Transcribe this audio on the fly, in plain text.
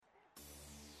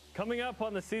Coming up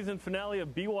on the season finale of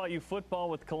BYU football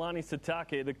with Kalani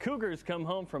Sitake, the Cougars come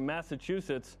home from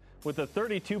Massachusetts with a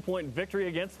 32-point victory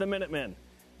against the Minutemen.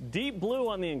 Deep blue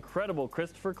on the incredible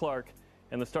Christopher Clark,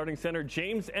 and the starting center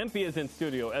James Empey is in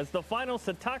studio as the final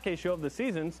Sitake show of the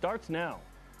season starts now.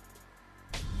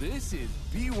 This is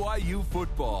BYU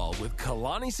football with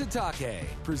Kalani Sitake,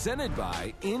 presented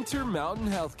by Intermountain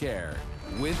Healthcare,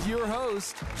 with your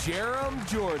host, Jerem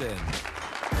Jordan.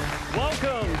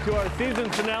 Welcome to our season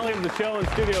finale of the show in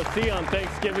Studio C on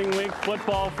Thanksgiving week.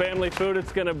 Football, family, food.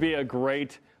 It's going to be a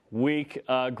great week.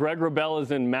 Greg Wrubell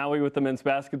is in Maui with the men's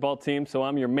basketball team, so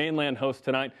I'm your mainland host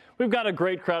tonight. We've got a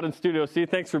great crowd in Studio C.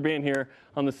 Thanks for being here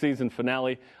on the season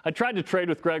finale. I tried to trade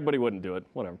with Greg, but he wouldn't do it.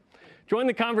 Whatever. Join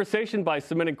the conversation by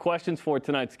submitting questions for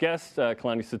tonight's guest,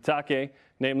 Kalani Sitake,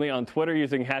 namely on Twitter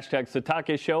using hashtag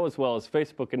Sitake Show, as well as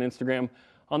Facebook and Instagram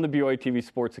on the BYU TV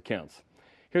Sports accounts.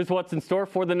 Here's what's in store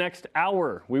for the next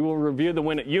hour. We will review the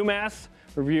win at UMass,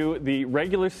 review the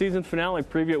regular season finale,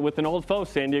 preview it with an old foe,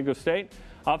 San Diego State.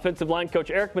 Offensive line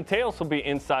coach Eric Mateos will be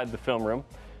inside the film room.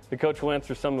 The coach will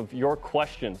answer some of your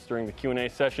questions during the Q&A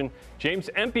session. James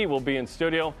Empey will be in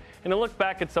studio, and a look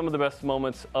back at some of the best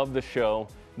moments of the show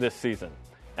this season.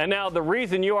 And now, the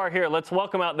reason you are here, let's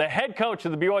welcome out the head coach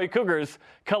of the BYU Cougars,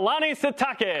 Kalani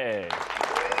Sitake.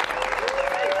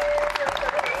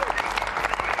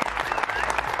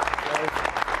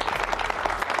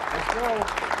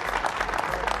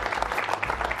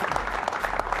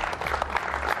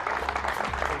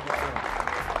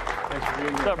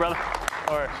 What's up, brother?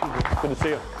 All right. Good to see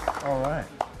you. All right.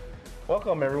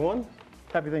 Welcome, everyone.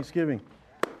 Happy Thanksgiving.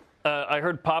 I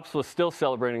heard Pops was still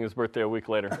celebrating his birthday a week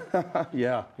later.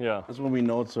 Yeah. Yeah. That's when we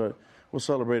know we'll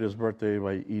celebrate his birthday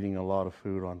by eating a lot of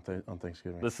food on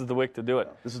Thanksgiving. This is the week to do it.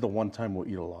 This is the one time we'll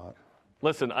eat a lot.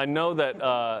 Listen, I know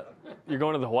that you're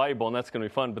going to the Hawaii Bowl, and that's going to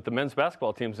be fun, but the men's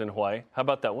basketball team's in Hawaii. How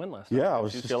about that win last night? Yeah, I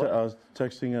was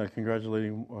texting,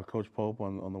 congratulating Coach Pope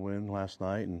on the win last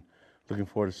night, and looking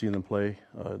forward to seeing them play,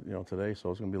 today.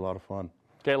 So it's going to be a lot of fun.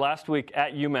 Okay, last week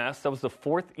at UMass, that was the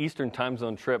fourth Eastern Time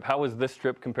Zone trip. How was this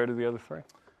trip compared to the other three?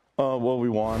 Well, we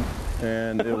won,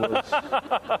 and it was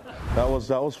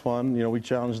that was fun. You know, we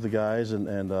challenged the guys,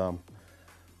 and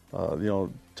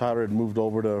Tyler had moved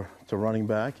over to running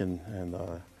back, and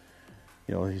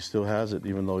he still has it,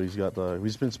 even though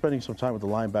he's been spending some time with the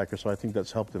linebacker, so I think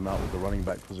that's helped him out with the running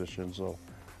back position. So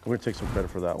we're going to take some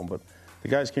credit for that one. But the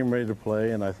guys came ready to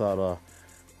play, and I thought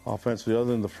offensively,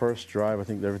 other than the first drive, I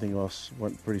think everything else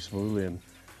went pretty smoothly, and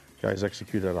guys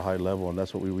executed at a high level, and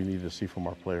that's what we needed to see from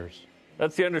our players.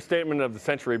 That's the understatement of the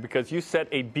century, because you set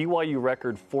a BYU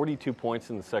record 42 points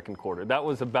in the second quarter. That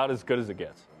was about as good as it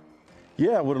gets.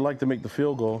 Yeah, I would have liked to make the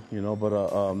field goal,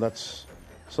 but that's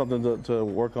something to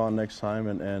work on next time.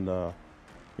 And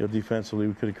defensively,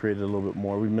 we could have created a little bit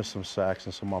more. We missed some sacks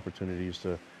and some opportunities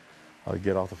to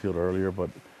get off the field earlier. But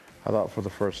I thought for the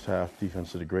first half,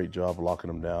 defense did a great job locking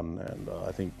them down. And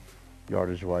I think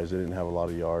yardage-wise, they didn't have a lot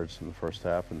of yards in the first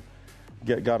half. And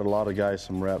got a lot of guys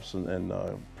some reps and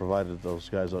provided those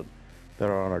guys that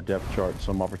are on our depth chart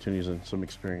some opportunities and some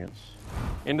experience.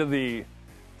 Into the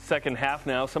second half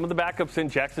now. Some of the backups in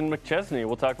Jackson McChesney.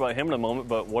 We'll talk about him in a moment,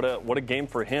 but what a game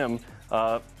for him.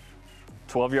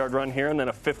 12-yard run here and then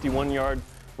a 51-yard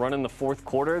run in the fourth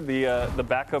quarter. The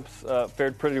backups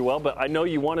fared pretty well, but I know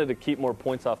you wanted to keep more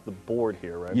points off the board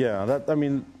here, right? Yeah,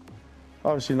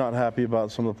 obviously not happy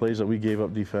about some of the plays that we gave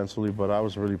up defensively, but I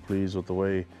was really pleased with the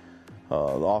way the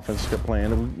offense kept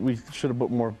playing. We should have put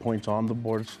more points on the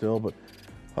board still, but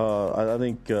I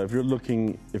think if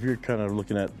you're kind of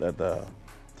looking at the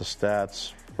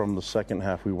stats from the second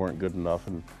half, we weren't good enough,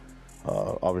 and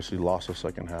obviously lost the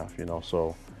second half,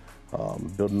 so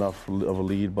built enough of a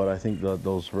lead, but I think that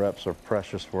those reps are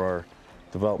precious for our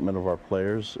development of our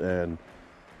players, and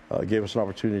gave us an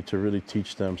opportunity to really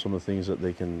teach them some of the things that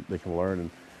they can learn,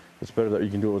 and it's better that you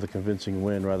can do it with a convincing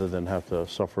win rather than have to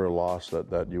suffer a loss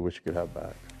that you wish you could have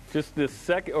back. Just the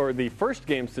first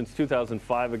game since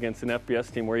 2005 against an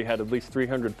FBS team where he had at least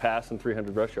 300 pass and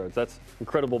 300 rush yards. That's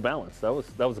incredible balance. That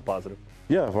was a positive.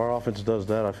 Yeah, if our offense does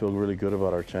that, I feel really good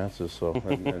about our chances. So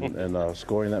and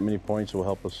scoring that many points will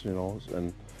help us,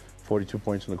 and 42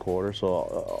 points in the quarter.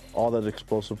 So all that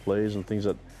explosive plays and things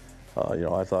that,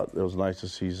 I thought it was nice to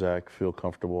see Zach feel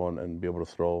comfortable and be able to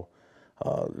throw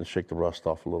and shake the rust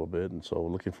off a little bit. And so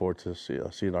looking forward to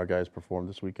seeing our guys perform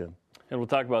this weekend. And we'll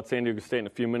talk about San Diego State in a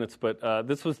few minutes, but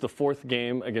this was the fourth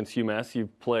game against UMass.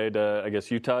 You've played,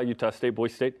 Utah State,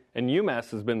 Boise State, and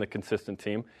UMass has been the consistent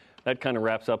team. That kind of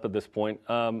wraps up at this point.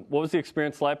 What was the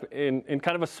experience like in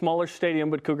kind of a smaller stadium,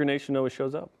 but Cougar Nation always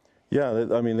shows up? Yeah,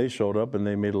 they showed up and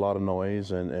they made a lot of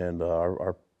noise, and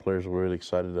our players were really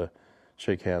excited to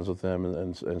shake hands with them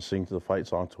and sing to the fight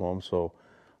song to them. So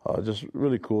just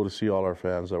really cool to see all our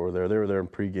fans that were there. They were there in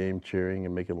pregame cheering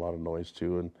and making a lot of noise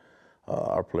too, and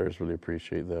our players really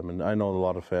appreciate them. And I know a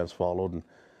lot of fans followed and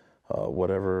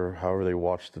however they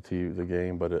watched the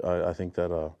game, but I think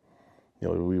that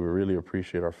we really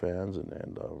appreciate our fans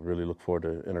and really look forward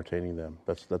to entertaining them.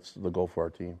 That's the goal for our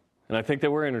team. And I think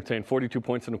that we're entertained. 42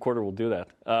 points in a quarter will do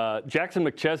that. Jackson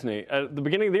McChesney, at the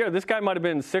beginning of the year, this guy might have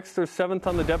been 6th or 7th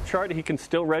on the depth chart. He can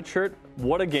still redshirt.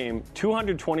 What a game.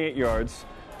 228 yards,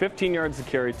 15 yards to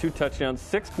carry, 2 touchdowns,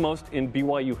 6th most in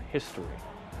BYU history.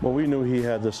 Well, we knew he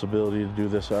had this ability to do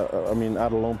this. I mean,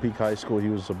 out of Lone Peak High School, he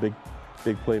was a big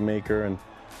playmaker and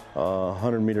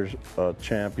 100 meters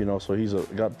champ, so he's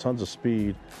got tons of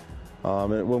speed.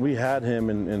 And when we had him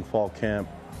in fall camp,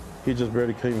 he just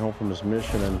barely came home from his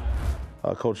mission,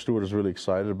 and Coach Stewart is really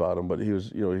excited about him, but he was,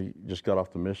 he just got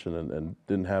off the mission and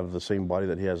didn't have the same body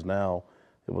that he has now.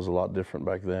 It was a lot different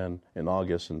back then in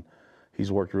August, and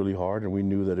he's worked really hard, and we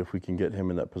knew that if we can get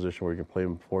him in that position where he can play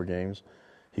him 4 games,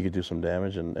 he could do some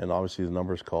damage, and obviously the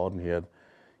numbers called, and he had,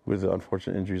 with the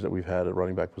unfortunate injuries that we've had at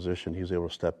running back position, he was able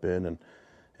to step in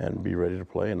and be ready to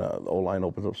play, and the O-line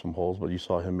opened up some holes, but you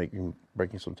saw him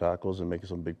breaking some tackles and making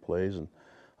some big plays, and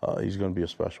he's going to be a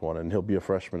special one, and he'll be a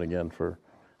freshman again for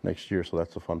next year, so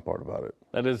that's the fun part about it.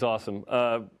 That is awesome.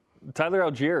 Tyler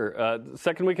Algier,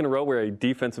 second week in a row where a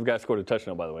defensive guy scored a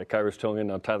touchdown, by the way. Kairos Tongan,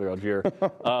 now Tyler Algier.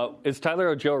 Is Tyler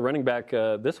Algier running back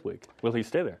this week? Will he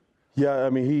stay there? Yeah, I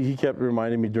mean, he kept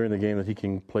reminding me during the game that he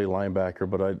can play linebacker,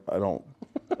 but I don't,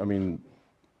 I mean,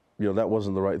 that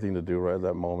wasn't the right thing to do right at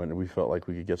that moment, and we felt like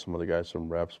we could get some of the guys some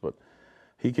reps, but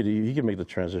he could make the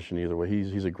transition either way.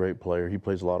 He's a great player. He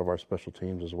plays a lot of our special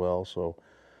teams as well, so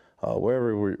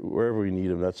wherever we need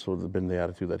him, that's sort of been the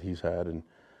attitude that he's had, and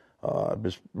I'm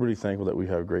just really thankful that we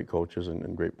have great coaches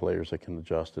and great players that can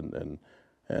adjust and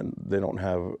they don't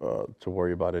have to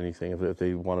worry about anything. If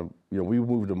they want to, we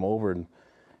moved him over, and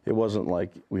it wasn't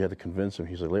like we had to convince him.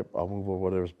 He's like, I'll move over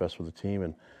whatever's best for the team,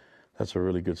 and that's a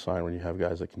really good sign when you have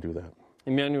guys that can do that.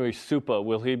 Emmanuel Supa,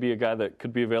 will he be a guy that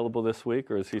could be available this week,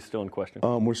 or is he still in question?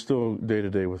 We're still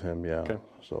day-to-day with him, yeah. Okay.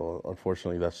 So,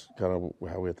 unfortunately, that's kind of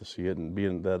how we have to see it. And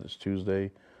being that it's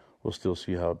Tuesday, we'll still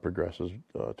see how it progresses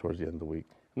towards the end of the week.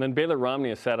 And then Baylor Romney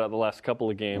has sat out the last couple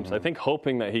of games, I think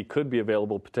hoping that he could be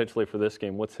available potentially for this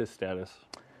game. What's his status?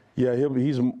 Yeah,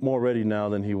 he's more ready now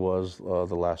than he was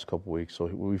the last couple of weeks. So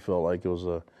we felt like it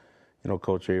was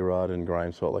Coach A-Rod and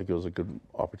Grimes felt like it was a good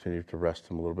opportunity to rest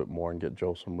him a little bit more and get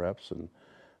Joe some reps. And,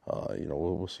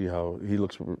 we'll see how he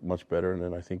looks much better. And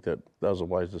then I think that was a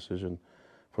wise decision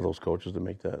for those coaches to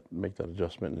make that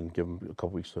adjustment and give him a couple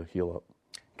weeks to heal up.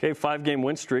 Okay, 5-game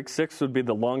win streak. 6 would be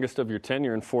the longest of your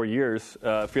tenure in 4 years.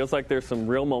 Feels like there's some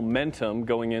real momentum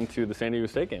going into the San Diego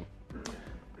State game.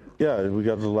 Yeah, we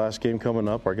got the last game coming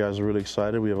up. Our guys are really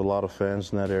excited. We have a lot of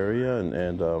fans in that area,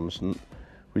 and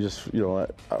we just,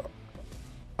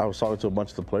 I was talking to a bunch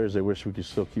of the players. They wish we could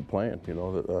still keep playing,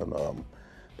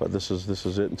 but this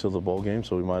is it until the bowl game,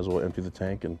 so we might as well empty the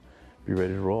tank and be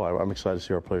ready to roll. I'm excited to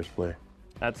see our players play.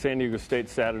 At San Diego State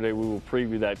Saturday, we will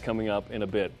preview that coming up in a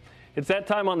bit. It's that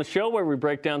time on the show where we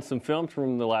break down some film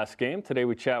from the last game. Today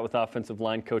we chat with offensive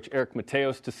line coach Eric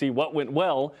Mateos to see what went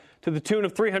well to the tune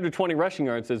of 320 rushing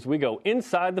yards as we go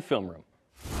inside the film room.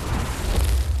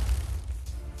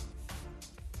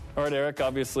 All right, Eric,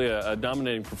 obviously a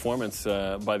dominating performance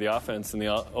by the offense, and the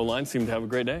O-line seemed to have a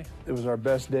great day. It was our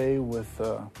best day with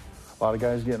a lot of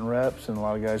guys getting reps and a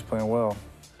lot of guys playing well.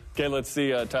 Okay, let's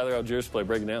see Tyler Algier's play.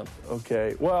 Break it down.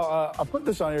 Okay, well, I put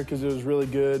this on here because it was really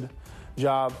good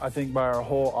job, I think, by our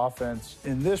whole offense.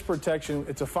 In this protection,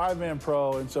 it's a 5-man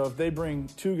pro, and so if they bring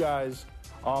 2 guys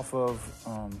off of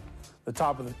the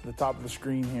top of the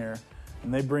screen here,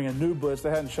 and they bring a new blitz, they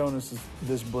hadn't shown us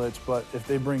this blitz, but if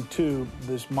they bring 2,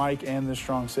 this Mike and this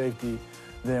strong safety,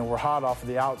 then we're hot off of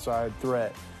the outside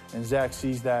threat, and Zach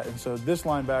sees that. And so this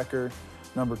linebacker,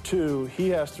 number 2, he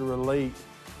has to relate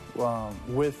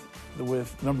with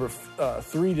number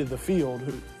 3 to the field.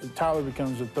 Tyler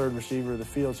becomes the 3rd receiver of the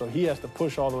field, so he has to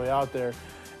push all the way out there,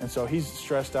 and so he's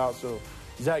stressed out. So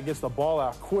Zach gets the ball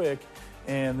out quick,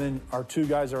 and then our 2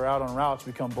 guys that are out on routes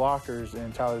become blockers,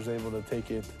 and Tyler's able to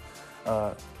take it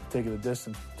the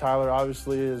distance. Tyler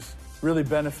obviously is really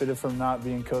benefited from not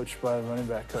being coached by a running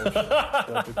back coach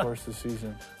throughout the course of the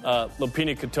season.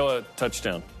 Lopini Katoa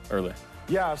touchdown early.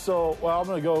 Yeah, so I'm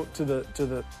going to go to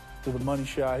the money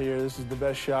shot here. This is the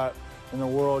best shot in the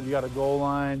world. You got a goal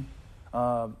line.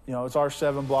 It's our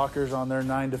 7 blockers on their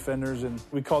 9 defenders, and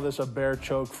we call this a bear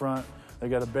choke front. They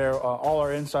got a bear. All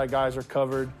our inside guys are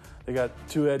covered. They got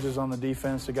 2 edges on the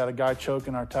defense. They got a guy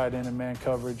choking our tight end in man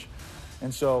coverage.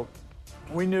 And so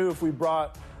We knew if we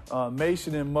brought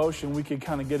Mason in motion, we could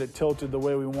kind of get it tilted the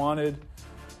way we wanted.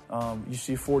 You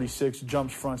see 46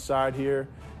 jumps front side here.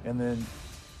 And then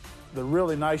the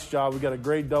really nice job, we got a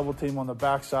great double team on the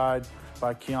backside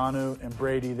by Keanu and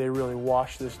Brady. They really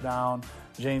washed this down.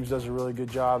 James does a really good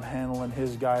job handling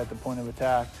his guy at the point of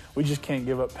attack. We just can't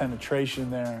give up penetration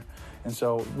there. And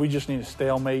so we just need a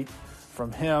stalemate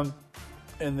from him.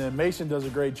 And then Mason does a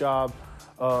great job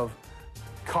of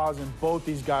causing both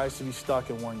these guys to be stuck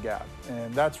in one gap.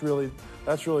 And that's really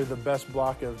the best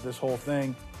block of this whole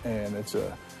thing. And it's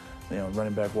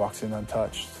running back walks in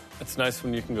untouched. It's nice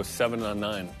when you can go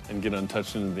 7-on-9 and get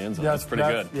untouched into the end zone. That's pretty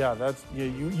good. Yeah,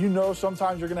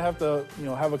 sometimes you're going to have to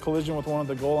have a collision with one at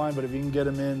the goal line, but if you can get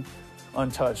them in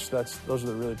untouched, those are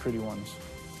the really pretty ones.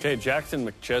 Okay, Jackson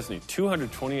McChesney,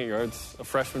 228 yards, a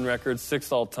freshman record,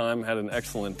 6th all-time, had an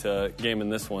excellent game in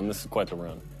this one. This is quite the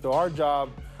run. So our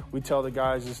job, we tell the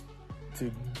guys, is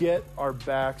to get our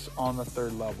backs on the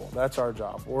third level. That's our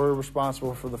job. We're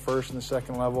responsible for the first and the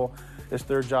second level. It's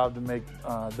their job to make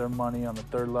their money on the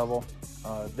third level.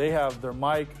 They have their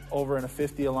mic over in a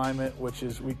 50 alignment, which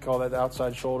is, we call that the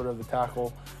outside shoulder of the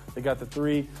tackle. They got the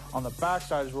 3. On the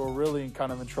backside is where we're really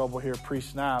kind of in trouble here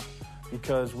pre-snap,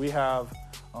 because we have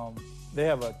they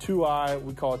have a 2-eye,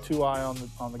 we call it 2-eye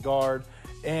on the guard,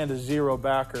 and a 0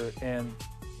 backer, and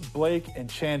Blake and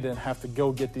Chandon have to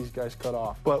go get these guys cut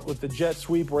off. But with the jet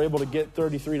sweep, we're able to get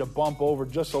 33 to bump over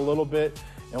just a little bit,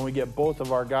 and we get both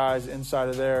of our guys inside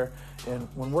of there. And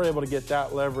when we're able to get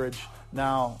that leverage,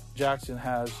 now Jackson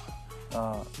has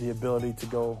the ability to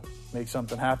go make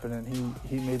something happen, and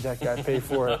he made that guy pay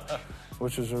for it,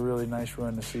 which was a really nice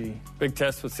run to see. Big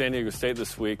test with San Diego State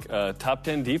this week. Top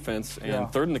 10 defense and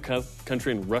 3rd in the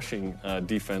country in rushing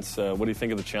defense. What do you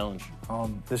think of the challenge?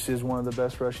 This is one of the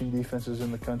best rushing defenses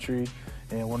in the country,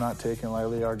 and we're not taking it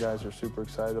lightly. Our guys are super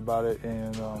excited about it,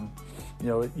 and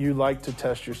you like to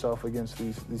test yourself against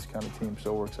these kind of teams,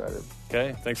 so we're excited.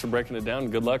 Okay, thanks for breaking it down.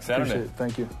 Good luck Saturday. Appreciate it.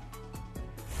 Thank you.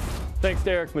 Thanks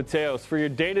to Eric Mateos. For your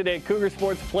day-to-day Cougar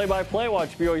Sports play-by-play,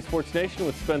 watch BYU Sports Nation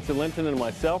with Spencer Linton and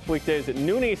myself, weekdays at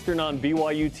noon Eastern on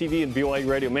BYU TV and BYU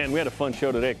Radio. Man, we had a fun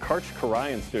show today. Karch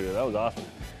Karayan in studio. That was awesome.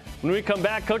 When we come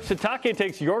back, Coach Sitake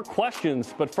takes your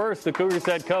questions. But first, the Cougars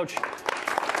head coach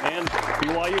and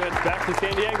BYU heads back to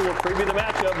San Diego. We'll preview the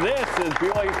matchup. This is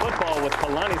BYU football with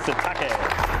Kalani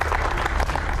Sitake.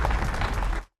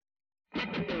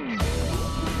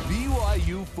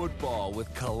 Football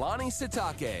with Kalani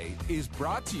Sitake is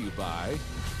brought to you by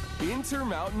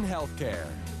Intermountain Healthcare,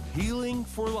 healing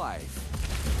for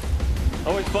life.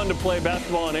 Always fun to play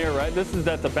basketball on air, right? This is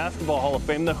at the Basketball Hall of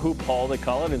Fame, the Hoop Hall, they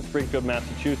call it, in Springfield,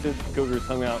 Massachusetts. The Cougars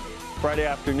hung out Friday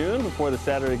afternoon before the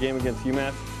Saturday game against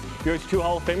UMass. BYU's 2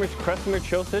 Hall of Famers, Kresimir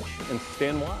Ćosić and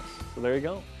Stan Watts. So there you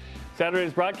go.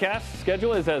 Saturday's broadcast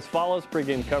schedule is as follows.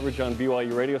 Pre-game coverage on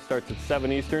BYU Radio starts at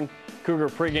 7 Eastern. Cougar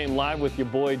pregame live with your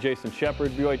boy Jason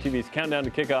Shepard. BYU TV's Countdown to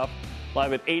Kickoff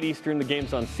live at 8 Eastern. The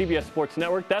game's on CBS Sports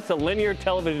Network. That's a linear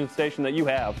television station that you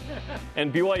have.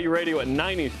 And BYU Radio at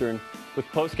 9 Eastern with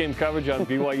postgame coverage on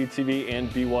BYU TV and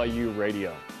BYU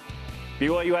Radio.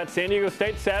 BYU at San Diego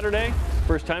State Saturday.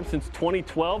 First time since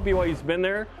 2012. BYU's been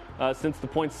there since the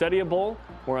Poinsettia Bowl.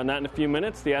 More on that in a few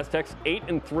minutes. The Aztecs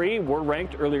 8-3 were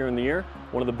ranked earlier in the year.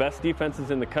 One of the best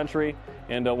defenses in the country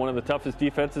and one of the toughest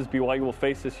defenses BYU will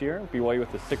face this year. BYU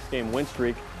with a 6-game win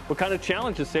streak. What kind of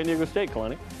challenge is San Diego State,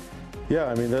 Kalani? Yeah,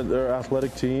 I mean, they're an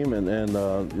athletic team and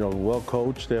well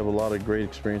coached. They have a lot of great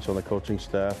experience on the coaching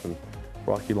staff. And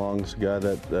Rocky Long's a guy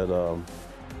that a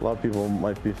lot of people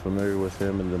might be familiar with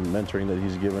him and the mentoring that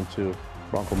he's given to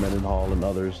Bronco Mendenhall and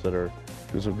others that are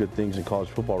doing some good things in college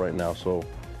football right now. So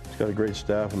he's got a great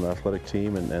staff and an athletic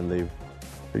team, and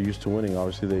they're used to winning.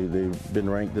 Obviously, they've been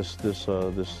ranked this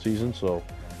season, so it'll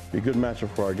be a good matchup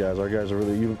for our guys. Our guys are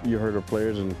really, you heard our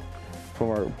players and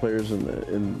from our players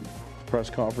in press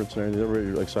conference and everything, they're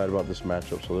really excited about this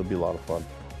matchup, so it'll be a lot of fun.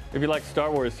 If you like Star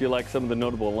Wars, you like some of the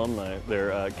notable alumni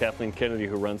there. Kathleen Kennedy,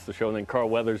 who runs the show, and then Carl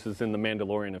Weathers is in The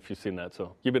Mandalorian, if you've seen that.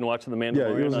 So you've been watching The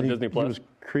Mandalorian on Disney Plus? He was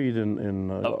Creed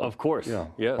in of course. Yeah,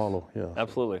 yes. Apollo, yeah.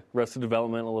 Absolutely. Arrested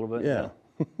Development a little bit. Yeah.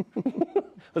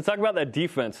 Let's talk about that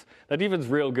defense. That defense is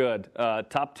real good.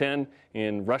 Top 10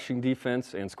 in rushing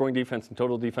defense and scoring defense and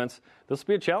total defense. This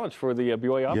will be a challenge for the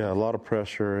BYU offense. Yeah, a lot of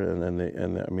pressure, and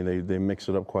they mix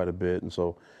it up quite a bit, and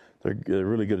so they're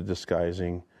really good at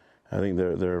disguising. I think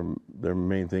their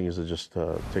main thing is to just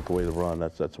take away the run.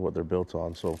 That's what they're built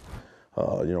on. So,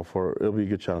 it'll be a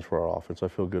good challenge for our offense. I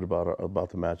feel good about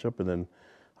the matchup, and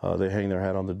then they hang their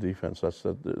hat on the defense.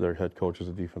 Their head coach is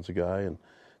a defensive guy, and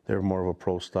they're more of a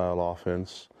pro-style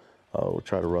offense. We'll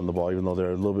try to run the ball, even though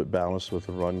they're a little bit balanced with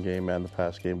the run game and the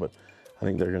pass game. But I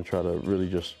think they're going to try to really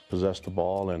just possess the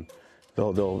ball, and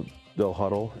they'll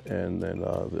huddle, and then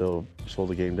they'll slow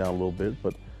the game down a little bit.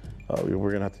 But we're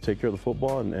going to have to take care of the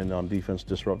football, and on defense,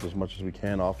 disrupt as much as we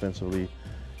can. Offensively,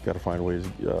 got to find ways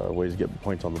to get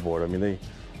points on the board. I mean,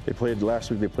 they played last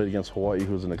week. They played against Hawaii,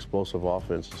 who's an explosive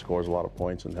offense that scores a lot of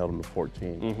points, and held them to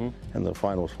 14. And the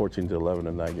final was 14-11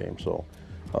 in that game. So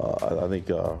I think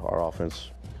our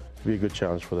offense will be a good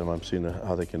challenge for them. I'm seeing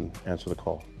how they can answer the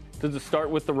call. Does it start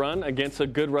with the run against a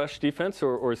good rush defense,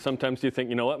 or sometimes do you think,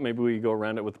 you know what, maybe we go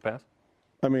around it with the pass?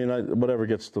 I mean, whatever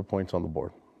gets the points on the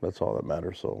board, that's all that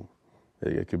matters. So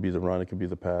it could be the run, it could be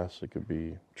the pass, it could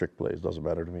be trick plays. Doesn't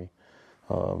matter to me.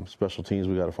 Special teams,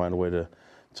 we got to find a way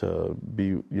to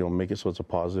be, make it so it's a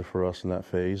positive for us in that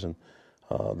phase, and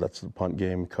that's the punt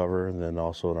game, cover, and then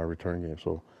also in our return game.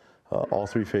 So all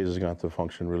three phases are going to have to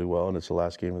function really well, and it's the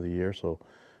last game of the year, so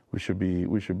we should be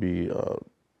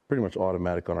pretty much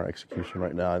automatic on our execution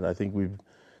right now. And I think we've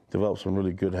developed some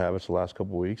really good habits the last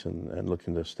couple of weeks, and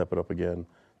looking to step it up again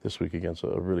this week against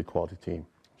a really quality team.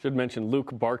 Should mention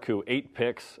Luke Barku, 8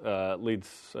 picks,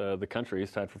 leads the country.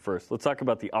 He's tied for first. Let's talk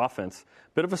about the offense.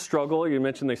 Bit of a struggle. You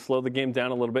mentioned they slowed the game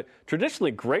down a little bit.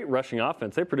 Traditionally, great rushing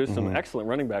offense. They produced some excellent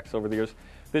running backs over the years.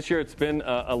 This year, it's been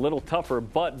a little tougher,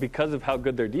 but because of how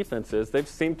good their defense is, they've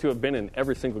seemed to have been in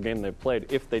every single game they've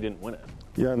played if they didn't win it.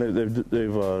 Yeah, and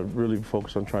they've really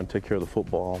focused on trying to take care of the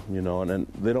football, and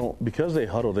they don't, because they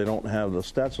huddle, they don't have, the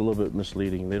stats are a little bit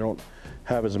misleading. They don't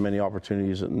have as many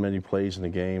opportunities and many plays in the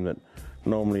game that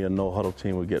normally a no-huddle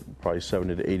team would get probably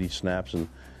 70 to 80 snaps,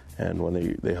 and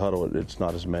when they huddle, it's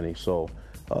not as many. So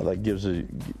that gives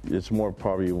it's more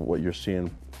probably what you're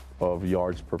seeing of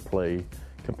yards per play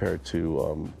compared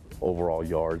to overall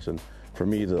yards. And for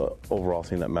me, the overall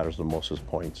thing that matters the most is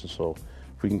points. And so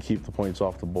if we can keep the points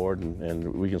off the board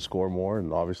and we can score more,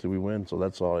 and obviously we win. So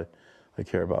that's all I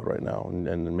care about right now,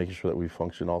 and making sure that we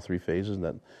function all three phases, and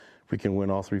that if we can win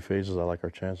all three phases, I like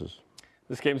our chances.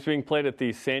 This game's being played at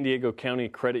the San Diego County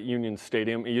Credit Union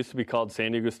Stadium. It used to be called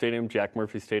San Diego Stadium, Jack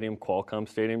Murphy Stadium, Qualcomm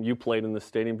Stadium. You played in this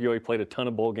stadium. BYU played a ton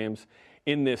of bowl games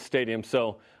in this stadium.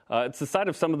 So it's the site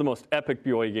of some of the most epic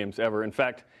BYU games ever. In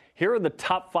fact, here are the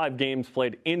top 5 games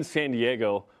played in San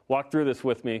Diego. Walk through this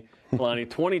with me, Kalani.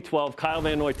 2012, Kyle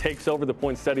Van Noy takes over the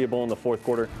Poinsettia Bowl in the fourth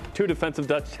quarter. 2 defensive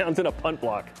touchdowns and a punt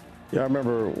block. Yeah, I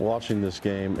remember watching this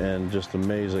game and just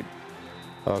amazed at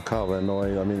Kyle Van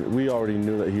Noy. I mean, we already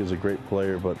knew that he was a great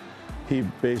player, but he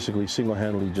basically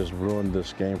single-handedly just ruined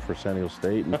this game for San Diego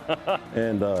State,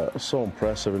 and so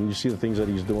impressive. And you see the things that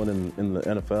he's doing in the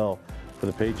NFL for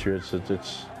the Patriots.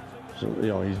 It's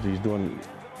he's doing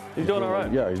all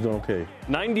right. Yeah, he's doing okay.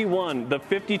 91, the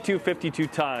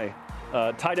 52-52 tie.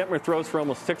 Ty Detmer throws for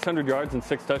almost 600 yards and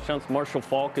 6 touchdowns. Marshall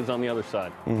Faulk is on the other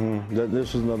side.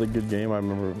 This was another good game. I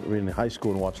remember being in high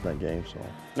school and watching that game. So.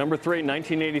 Number 3,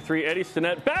 1983, Eddie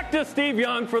Stinnett. Back to Steve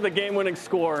Young for the game-winning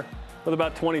score with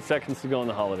about 20 seconds to go in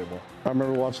the Holiday Bowl. I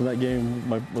remember watching that game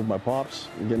with my pops,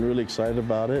 getting really excited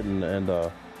about it,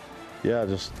 and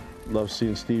just love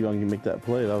seeing Steve Young make that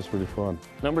play. That was really fun.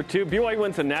 Number 2, BYU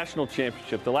wins a national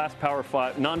championship, the last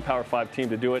non-Power 5 team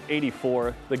to do it,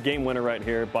 84. The game winner right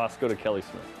here, Bosco to Kelly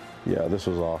Smith. Yeah, this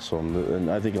was awesome. And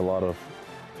I think a lot of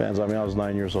fans, I was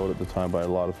 9 years old at the time, but a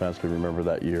lot of fans can remember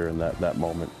that year and that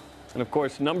moment. And, of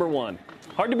course, number 1.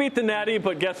 Hard to beat the Natty,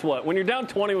 but guess what? When you're down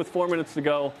 20 with 4 minutes to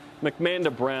go, McMahon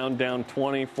to Brown, down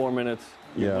 20, 4 minutes.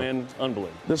 You win.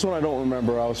 Unbelievable. This one I don't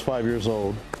remember. I was 5 years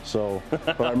old,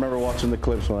 but I remember watching the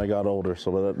clips when I got older.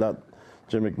 So that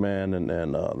Jim McMahon,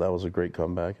 and that was a great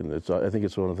comeback. And I think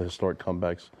it's one of the historic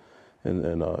comebacks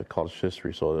in college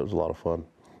history, so it was a lot of fun.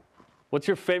 What's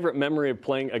your favorite memory of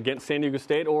playing against San Diego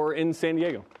State or in San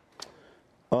Diego?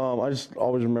 I just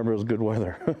always remember it was good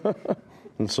weather.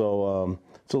 And so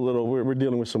it's a little, we're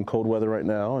dealing with some cold weather right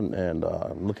now, and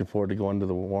I'm looking forward to going to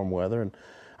the warm weather. And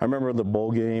I remember the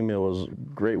bowl game, it was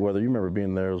great weather. You remember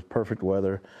being there, it was perfect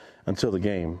weather until the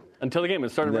game. Until the game, it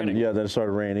started raining. Yeah, then it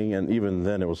started raining, and even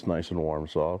then it was nice and warm.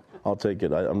 So I'll take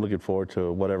it. I'm looking forward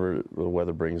to whatever the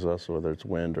weather brings us, whether it's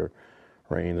wind or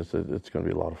rain. It's going to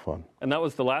be a lot of fun. And that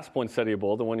was the last Poinsettia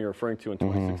Bowl, the one you're referring to in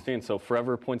 2016. So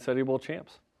forever Poinsettia Bowl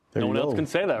champs. There no one else can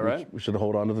say that, right? We should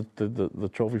hold on to the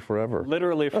trophy forever.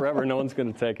 Literally forever. No one's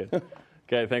going to take it.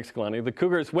 Okay, thanks, Kalani. The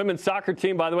Cougars women's soccer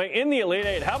team, by the way, in the Elite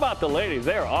Eight. How about the ladies?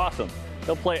 They are awesome.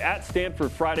 They'll play at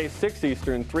Stanford Friday, 6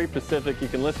 Eastern, 3 Pacific. You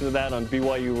can listen to that on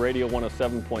BYU Radio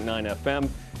 107.9 FM.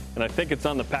 And I think it's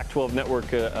on the Pac-12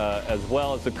 network as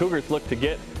well. As the Cougars look to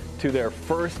get to their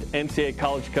first NCAA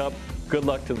College Cup, good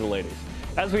luck to the ladies.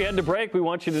 As we head to break, we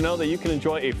want you to know that you can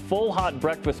enjoy a full hot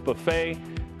breakfast buffet,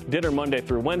 dinner Monday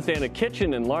through Wednesday, in a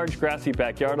kitchen and large grassy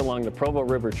backyard along the Provo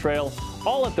River Trail,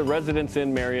 all at the Residence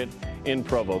Inn Marriott in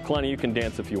Provo. Kalani, you can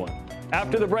dance if you want.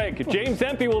 After the break, James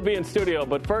Empey will be in studio.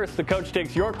 But first, the coach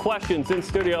takes your questions in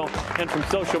studio and from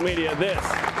social media. This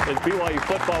is BYU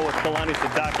Football with Kalani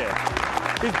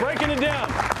Sitake. He's breaking it down.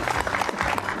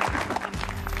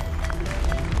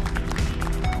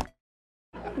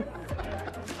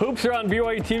 Hoops are on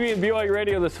BYU TV and BYU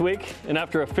Radio this week. And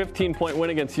after a 15-point win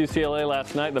against UCLA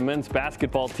last night, the men's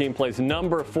basketball team plays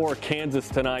number 4 Kansas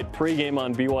tonight. Pre-game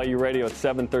on BYU Radio at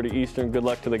 7:30 Eastern. Good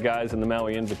luck to the guys in the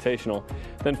Maui Invitational.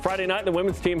 Then Friday night, the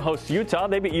women's team hosts Utah.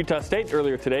 They beat Utah State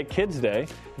earlier today. Kids Day.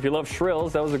 If you love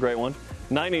Shrills, that was a great one.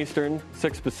 9 Eastern,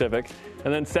 6 Pacific.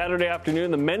 And then Saturday afternoon,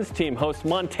 the men's team hosts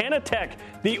Montana Tech,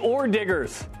 the Ore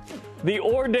Diggers. The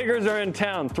Ore Diggers are in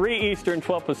town. 3 Eastern,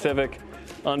 12 Pacific.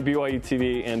 On BYU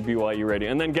TV and BYU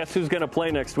Radio. And then guess who's going to play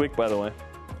next week, by the way?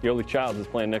 Yoli Childs is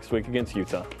playing next week against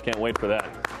Utah. Can't wait for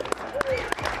that.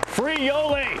 Free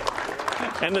Yoli!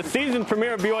 And the season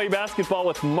premiere of BYU basketball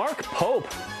with Mark Pope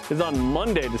is on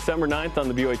Monday, December 9th on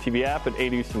the BYU TV app at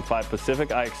 8 Eastern, 5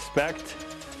 Pacific. I expect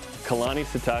Kalani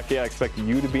Sitake, I expect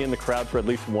you to be in the crowd for at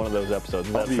least one of those episodes.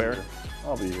 Is that fair?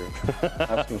 I'll be here.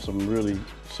 Asking some really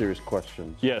serious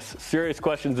questions. Yes, serious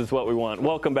questions is what we want.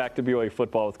 Welcome back to BYU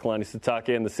Football with Kalani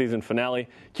Sitake and the season finale.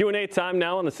 Q&A time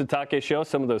now on the Sitake Show.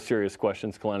 Some of those serious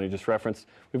questions Kalani just referenced.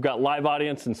 We've got live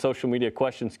audience and social media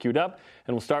questions queued up.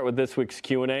 And we'll start with this week's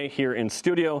Q&A here in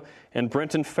studio. And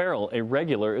Brenton Farrell, a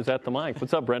regular, is at the mic.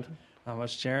 What's up, Brenton? Not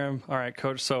much, Jerem. All right,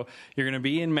 Coach. So you're going to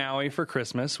be in Maui for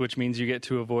Christmas, which means you get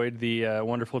to avoid the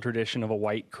wonderful tradition of a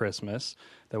white Christmas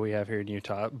that we have here in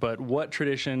Utah. But what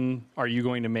tradition are you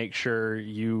going to make sure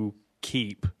you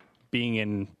keep being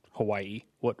in Hawaii?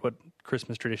 What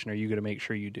Christmas tradition are you going to make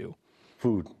sure you do?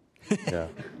 Food. Yeah.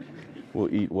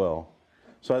 We'll eat well.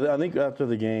 So I think after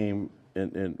the game,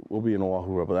 and we'll be in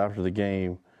Oahu, but after the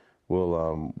game,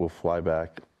 we'll fly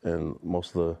back, and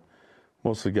most of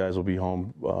the guys will be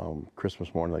home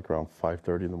Christmas morning, like around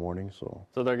 5:30 in the morning. So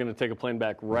they're going to take a plane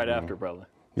back right after, probably.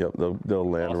 Yep, they'll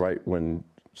land right when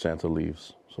Santa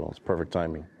leaves. So it's perfect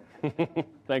timing.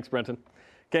 Thanks, Brenton.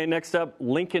 Okay, next up,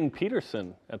 Lincoln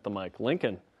Peterson at the mic.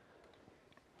 Lincoln,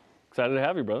 excited to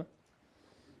have you, brother.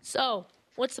 So,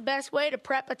 what's the best way to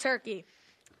prep a turkey?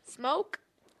 Smoke,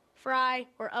 fry,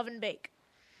 or oven bake?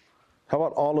 How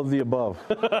about all of the above?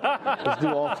 Let's do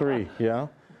all 3, yeah?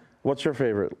 What's your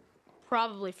favorite?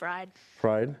 Probably fried.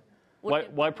 Fried?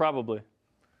 Why probably?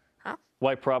 Huh?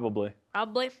 Why probably?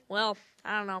 Probably? Well,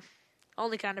 I don't know.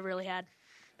 Only kind of really had.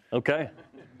 Okay.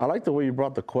 I like the way you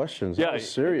brought the questions. That was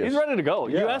serious. He's ready to go.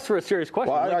 Yeah. You asked for a serious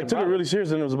question. Well, I took it really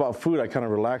serious, and it was about food. I kind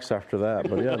of relaxed after that.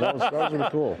 But, yeah, that was really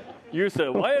cool. You said,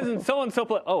 why isn't so-and-so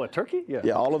play? Oh, a turkey?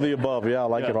 Yeah, all of the above. Yeah, I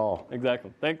like it all.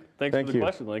 Exactly. Thanks for the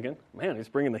question, Lincoln. Man, he's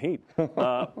bringing the heat.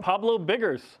 Pablo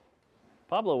Biggers.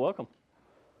 Pablo, welcome.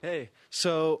 Hey,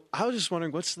 so I was just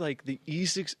wondering, what's like the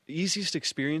easiest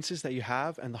experiences that you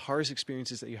have and the hardest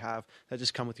experiences that you have that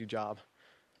just come with your job?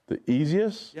 The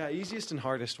easiest? Yeah, easiest and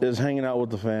hardest is hanging out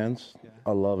with the fans. Yeah.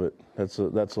 I love it.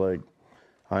 That's like,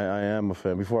 I am a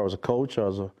fan. Before I was a coach,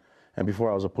 and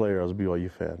before I was a player, I was a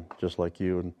BYU fan, just like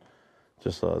you. And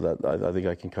just that, I think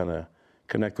I can kind of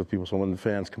connect with people. So when the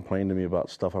fans complain to me about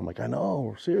stuff, I'm like, I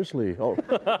know, seriously. Oh,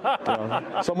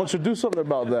 someone should do something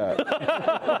about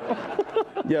that.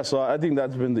 Yeah, so I think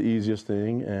that's been the easiest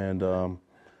thing. And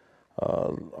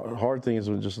hard thing is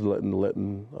just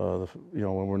letting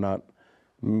when we're not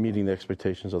meeting the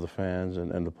expectations of the fans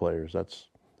and the players. That's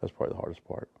probably the hardest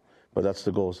part. But that's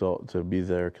the goal, so to be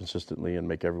there consistently and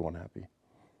make everyone happy.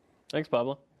 Thanks,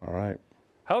 Pablo. All right.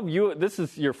 How have you? This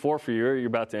is your 4th year. You're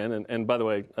about to end. And by the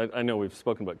way, I know we've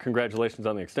spoken, but congratulations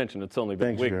on the extension. It's only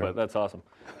been a week, Jared. but that's awesome.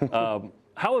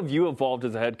 How have you evolved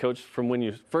as a head coach from when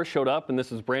you first showed up, and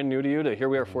this is brand new to you, to here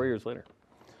we are 4 years later?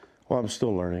 Well, I'm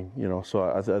still learning, So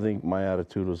I think my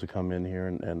attitude was to come in here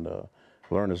and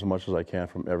learn as much as I can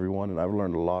from everyone. And I've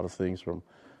learned a lot of things from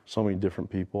so many different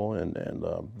people, and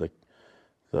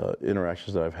the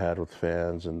interactions that I've had with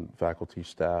fans and faculty,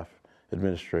 staff,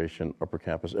 administration, upper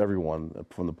campus, everyone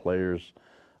from the players.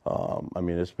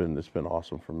 It's been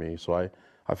awesome for me. So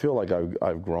I feel like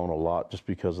I've grown a lot just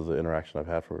because of the interaction I've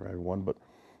had with everyone. But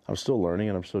I'm still learning,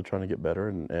 and I'm still trying to get better.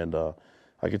 And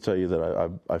I can tell you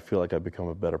that I feel like I've become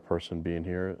a better person being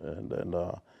here, and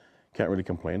can't really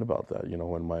complain about that.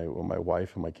 When my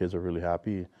wife and my kids are really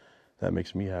happy, that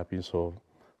makes me happy. So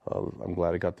I'm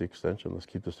glad I got the extension. Let's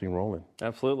keep this thing rolling.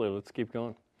 Absolutely. Let's keep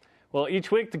going. Well,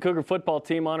 each week the Cougar football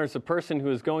team honors a person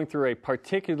who is going through a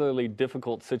particularly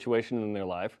difficult situation in their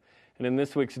life. And in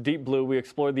this week's Deep Blue, we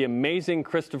explore the amazing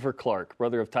Christopher Clark,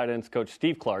 brother of tight ends coach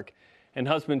Steve Clark, and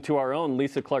husband to our own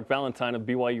Lisa Clark Valentine of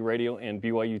BYU Radio and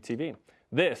BYU TV.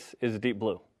 This is Deep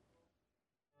Blue.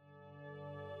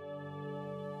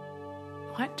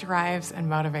 What drives and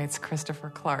motivates Christopher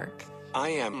Clark? I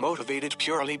am motivated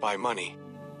purely by money.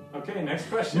 Okay, next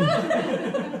question. I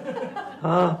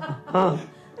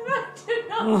did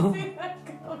not see that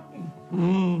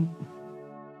coming.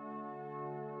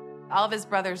 All of his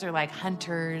brothers are like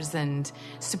hunters and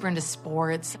super into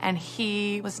sports, and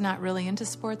he was not really into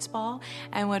sports ball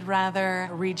and would rather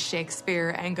read Shakespeare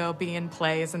and go be in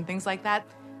plays and things like that.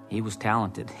 He was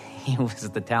talented. He was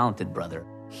the talented brother.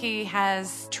 He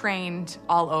has trained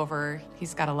all over.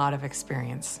 He's got a lot of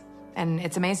experience. And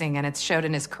it's amazing, and it's showed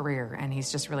in his career, and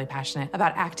he's just really passionate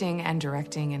about acting and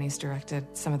directing, and he's directed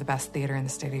some of the best theater in the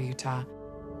state of Utah.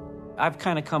 I've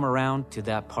kind of come around to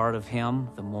that part of him,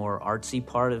 the more artsy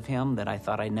part of him that I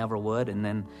thought I never would, and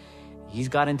then he's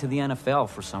got into the NFL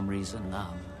for some reason,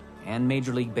 and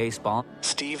Major League Baseball.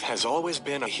 Steve has always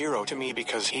been a hero to me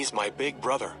because he's my big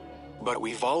brother. But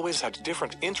we've always had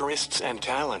different interests and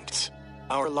talents.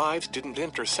 Our lives didn't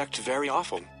intersect very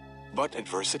often. But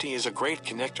adversity is a great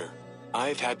connector.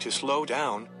 I've had to slow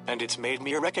down, and it's made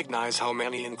me recognize how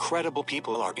many incredible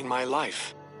people are in my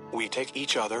life. We take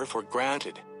each other for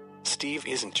granted. Steve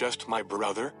isn't just my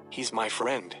brother, he's my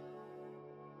friend.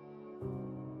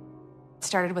 It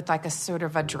started with like a sort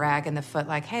of a drag in the foot,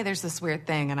 like, hey, there's this weird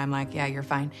thing, and I'm like, yeah, you're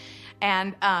fine.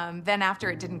 And then after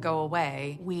it didn't go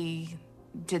away, we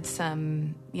did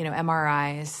some,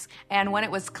 MRIs. And when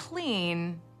it was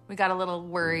clean, we got a little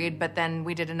worried, but then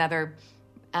we did another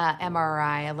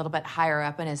MRI a little bit higher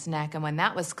up in his neck. And when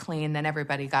that was clean, then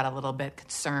everybody got a little bit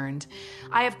concerned.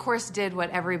 I, of course, did what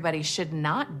everybody should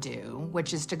not do,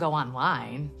 which is to go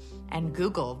online and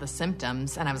Google the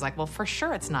symptoms. And I was like, well, for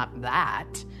sure it's not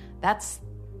that. That's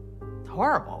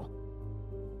horrible.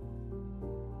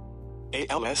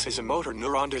 ALS is a motor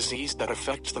neuron disease that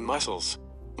affects the muscles.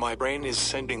 My brain is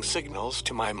sending signals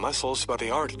to my muscles, but they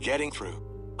aren't getting through.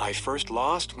 I first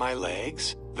lost my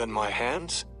legs, then my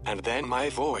hands, and then my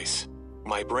voice.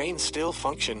 My brain still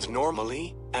functions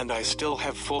normally, and I still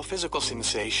have full physical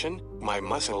sensation. My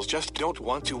muscles just don't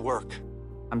want to work.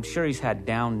 I'm sure he's had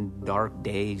down, dark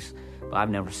days, but I've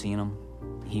never seen him.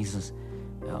 He's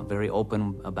very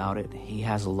open about it. He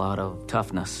has a lot of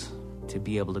toughness to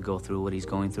be able to go through what he's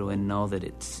going through and know that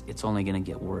it's only going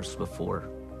to get worse before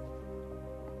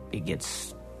it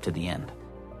gets to the end.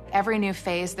 Every new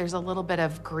phase, there's a little bit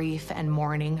of grief and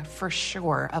mourning for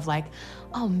sure, of like,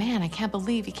 oh man, I can't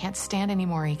believe he can't stand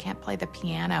anymore. He can't play the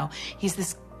piano. He's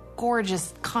this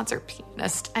gorgeous concert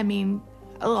pianist. I mean,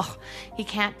 he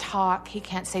can't talk, he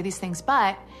can't say these things,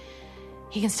 but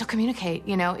he can still communicate.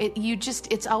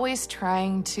 It's always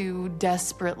trying to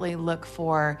desperately look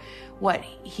for what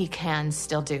he can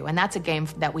still do. And that's a game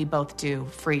that we both do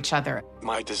for each other.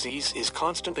 My disease is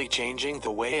constantly changing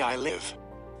the way I live.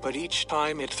 But each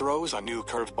time it throws a new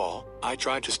curveball, I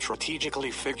try to strategically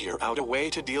figure out a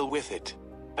way to deal with it.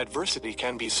 Adversity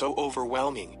can be so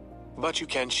overwhelming, but you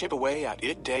can chip away at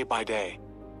it day by day.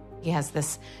 He has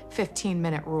this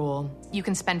 15-minute rule. You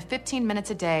can spend 15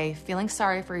 minutes a day feeling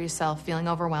sorry for yourself, feeling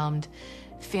overwhelmed,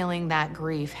 feeling that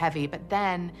grief heavy, but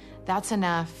then that's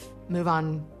enough. Move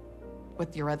on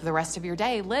with the rest of your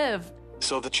day. Live.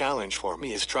 So the challenge for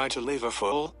me is try to live a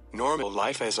full, normal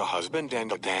life as a husband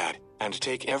and a dad, and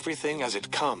take everything as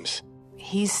it comes.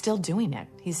 He's still doing it.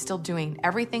 He's still doing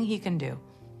everything he can do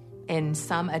in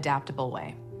some adaptable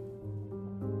way.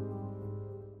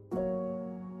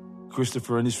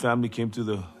 Christopher and his family came to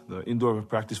the indoor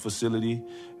practice facility,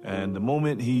 and the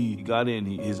moment he got in,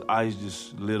 his eyes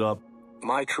just lit up.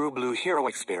 My True Blue Hero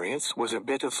experience was a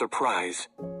bit of surprise.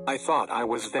 I thought I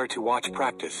was there to watch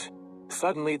practice.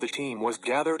 Suddenly the team was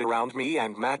gathered around me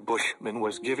and Matt Bushman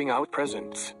was giving out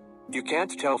presents. You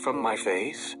can't tell from my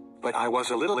face, but I was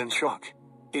a little in shock.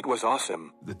 It was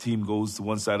awesome. The team goes to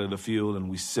one side of the field and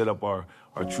we set up our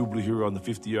True Blue Hero on the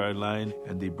 50-yard line,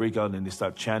 and they break out and they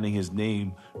start chanting his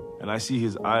name. And I see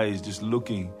his eyes just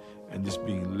looking and just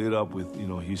being lit up with,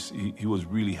 he was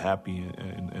really happy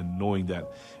and knowing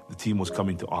that the team was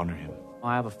coming to honor him.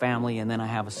 I have a family, and then I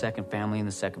have a second family, and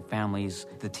the second family is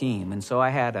the team. And so I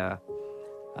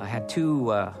had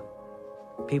two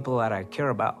people that I care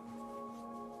about.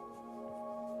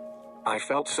 I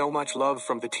felt so much love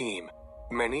from the team.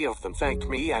 Many of them thanked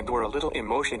me and were a little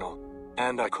emotional.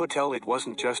 And I could tell it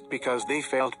wasn't just because they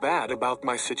felt bad about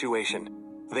my situation.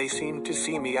 They seemed to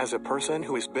see me as a person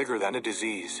who is bigger than a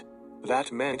disease.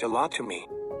 That meant a lot to me.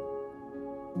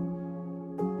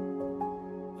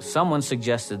 Someone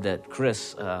suggested that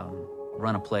Chris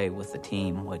run a play with the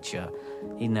team, which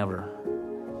he's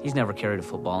never carried a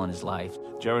football in his life.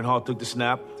 Jaron Hall took the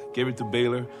snap, gave it to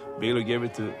Baylor. Baylor gave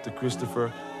it to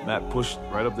Christopher. Matt pushed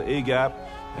right up the A-gap,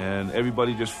 and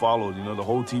everybody just followed. You know, the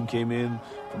whole team came in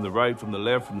from the right, from the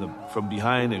left, from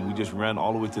behind, and we just ran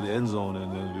all the way to the end zone,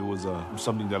 and it was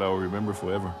something that I will remember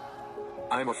forever.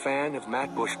 I'm a fan of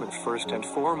Matt Bushman first and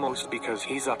foremost because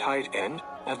he's a tight end,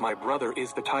 and my brother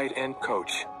is the tight end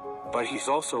coach. But he's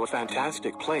also a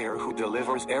fantastic player who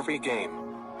delivers every game.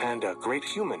 And a great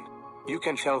human. You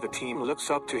can tell the team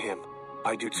looks up to him.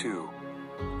 I do too.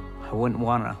 I wouldn't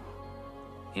want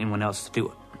anyone else to do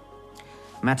it.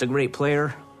 Matt's a great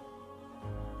player.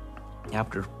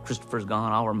 After Christopher's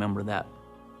gone, I'll remember that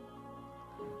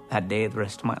day the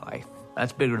rest of my life.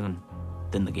 That's bigger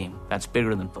than the game. That's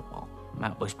bigger than football.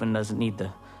 Matt Bushman doesn't need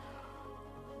to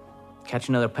catch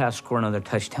another pass, score another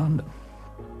touchdown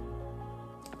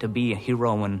to be a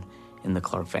hero in the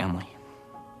Clark family.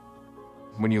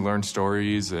 When you learn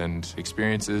stories and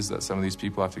experiences that some of these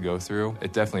people have to go through,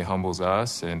 it definitely humbles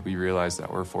us, and we realize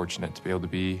that we're fortunate to be able to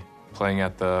be playing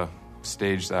at the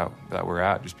stage that we're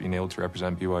at, just being able to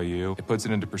represent BYU. It puts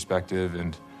it into perspective,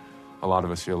 and a lot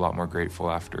of us feel a lot more grateful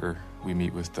after we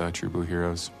meet with the True Blue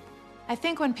Heroes. I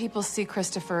think when people see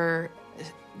Christopher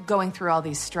going through all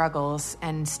these struggles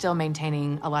and still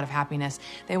maintaining a lot of happiness,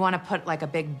 they want to put like a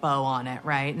big bow on it,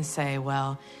 right? And say,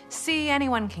 well, see,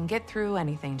 anyone can get through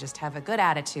anything, just have a good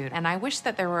attitude. And I wish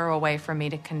that there were a way for me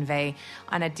to convey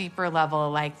on a deeper level,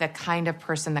 like the kind of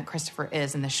person that Christopher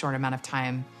is in the short amount of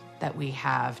time that we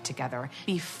have together.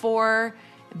 Before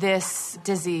this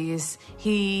disease,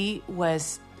 he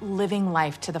was living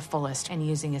life to the fullest and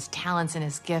using his talents and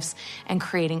his gifts and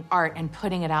creating art and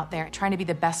putting it out there, trying to be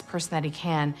the best person that he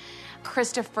can.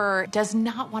 Christopher does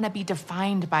not want to be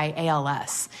defined by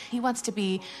ALS. He wants to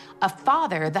be a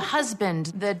father, the husband,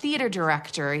 the theater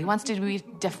director. He wants to be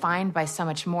defined by so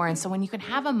much more. And so when you can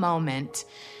have a moment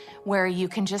where you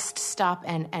can just stop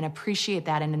and appreciate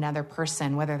that in another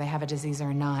person, whether they have a disease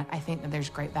or not, I think that there's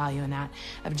great value in that,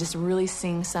 of just really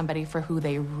seeing somebody for who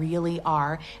they really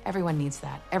are. Everyone needs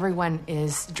that. Everyone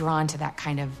is drawn to that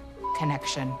kind of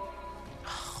connection.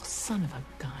 Oh, son of a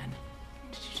gun.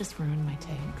 Did you just ruin my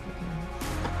take?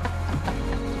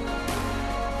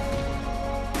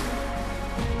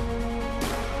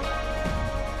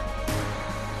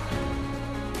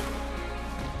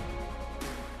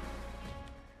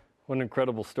 What an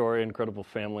incredible story, incredible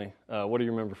family. What do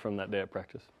you remember from that day at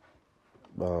practice?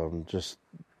 Just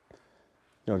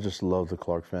love the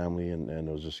Clark family, and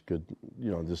it was just good,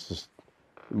 just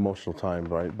emotional time,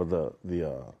 right? But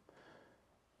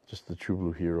just the True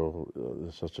Blue Hero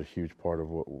is such a huge part of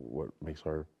what makes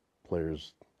our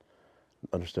players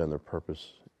understand their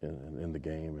purpose in the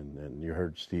game. And you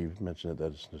heard Steve mention it,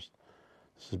 that this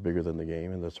is bigger than the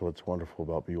game, and that's what's wonderful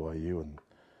about BYU. And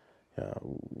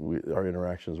our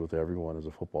interactions with everyone as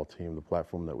a football team, the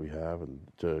platform that we have, and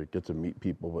to get to meet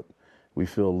people, but we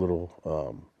feel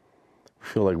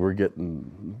like we're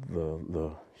getting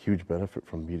the huge benefit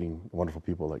from meeting wonderful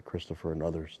people like Christopher and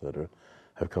others that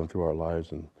have come through our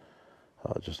lives, and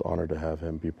just honored to have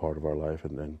him be part of our life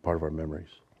and part of our memories.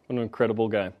 What an incredible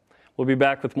guy. We'll be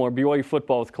back with more BYU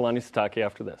football with Kalani Sitake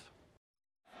after this.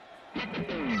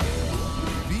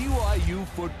 BYU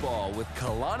football with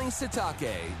Kalani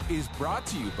Sitake is brought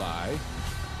to you by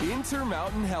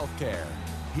Intermountain Healthcare,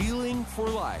 healing for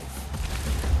life.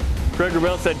 Greg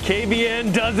Wrubell said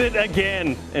KBN does it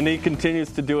again, and he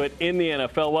continues to do it in the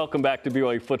NFL. Welcome back to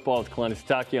BYU football with Kalani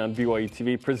Sitake on BYU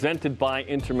TV, presented by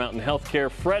Intermountain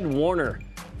Healthcare. Fred Warner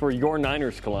for your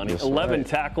Niners, Kalani. Yes, 11 right.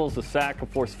 tackles, a sack, a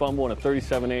forced fumble, and a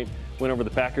 37-8 win over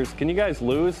the Packers. Can you guys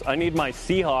lose? I need my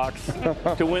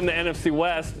Seahawks to win the NFC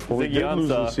West. Well, we did lose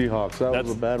the Seahawks. That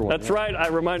was a bad one. That's right. I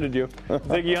reminded you.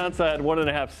 Ziggy Ansah had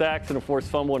 1.5 sacks and a forced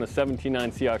fumble and a 17-9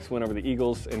 Seahawks win over the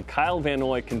Eagles. And Kyle Van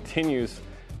Noy continues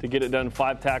to get it done.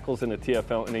 5 tackles in the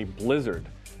TFL in a blizzard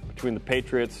between the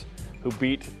Patriots, who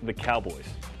beat the Cowboys.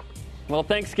 Well,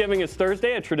 Thanksgiving is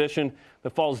Thursday, a tradition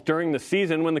that falls during the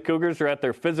season when the Cougars are at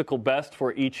their physical best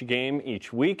for each game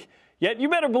each week. Yet you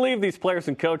better believe these players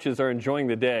and coaches are enjoying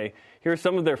the day. Here are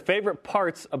some of their favorite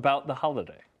parts about the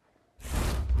holiday.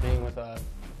 Being with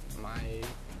my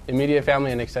immediate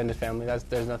family and extended family,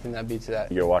 there's nothing that beats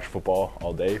that. You go watch football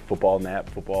all day, football, nap,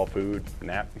 football, food,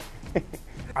 nap.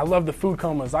 I love the food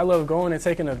comas. I love going and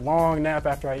taking a long nap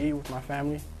after I eat with my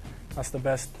family. That's the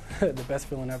best, the best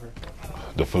feeling ever.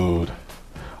 The food.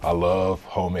 I love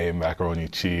homemade macaroni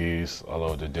cheese. I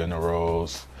love the dinner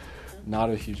rolls.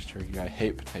 Not a huge turkey guy. I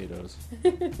hate potatoes.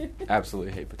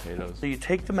 Absolutely hate potatoes. So you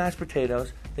take the mashed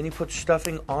potatoes, then you put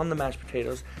stuffing on the mashed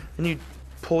potatoes, then you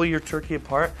pull your turkey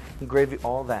apart and gravy,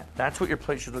 all that. That's what your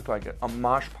plate should look like, a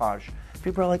mosh podge.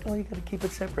 People are like, oh, you got to keep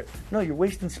it separate. No, you're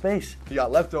wasting space. You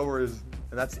got leftovers,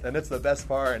 and it's the best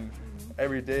part. And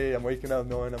every day I'm waking up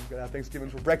knowing I'm gonna have Thanksgiving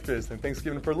for breakfast and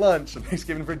Thanksgiving for lunch and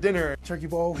Thanksgiving for dinner. Turkey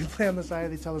bowl, we play on the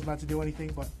side. They tell us not to do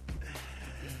anything, but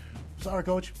sorry,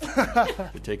 Coach.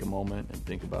 To take a moment and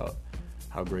think about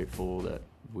how grateful that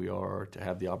we are to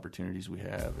have the opportunities we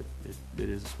have. It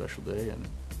is a special day, and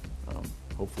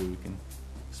hopefully we can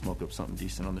smoke up something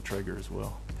decent on the Traeger as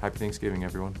well. Happy Thanksgiving,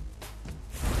 everyone.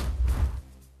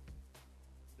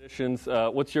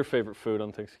 What's your favorite food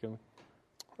on Thanksgiving?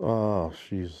 Oh,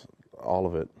 all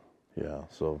of it. Yeah,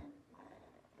 so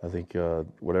I think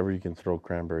whatever you can throw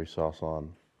cranberry sauce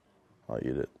on, I'll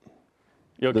eat it.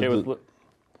 You okay with?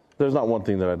 There's not one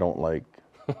thing that I don't like.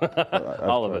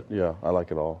 All of it. Yeah, I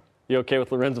like it all. You okay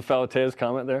with Lorenzo Falatea's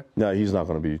comment there? No, he's not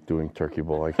going to be doing turkey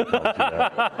bowl. I can tell you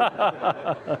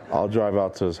that. I'll drive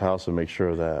out to his house and make sure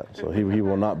of that. So he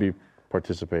will not be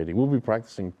participating. We'll be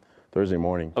practicing Thursday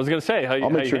morning. I was going to say, I'll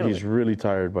make sure he's really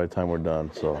tired by the time we're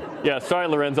done. So. Yeah, sorry,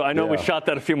 Lorenzo. I know we shot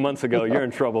that a few months ago. You're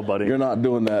in trouble, buddy. You're not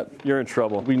doing that. You're in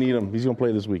trouble. We need him. He's going to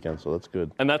play this weekend, so that's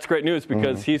good. And that's great news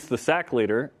because he's the sack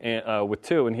leader with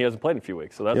 2, and he hasn't played in a few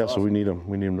weeks. So that's awesome. So we need him.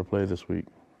 We need him to play this week.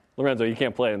 Lorenzo, you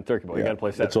can't play in Turkey Bowl. You got to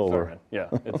play Saturday. It's over. Sorry, yeah,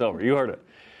 it's over. You heard it.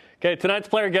 Okay, tonight's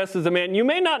player guest is a man you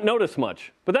may not notice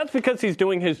much, but that's because he's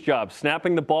doing his job,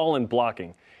 snapping the ball and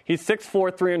blocking. He's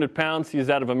 6'4", 300 pounds. He's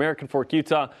out of American Fork,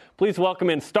 Utah. Please welcome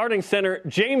in starting center,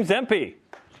 James Empey.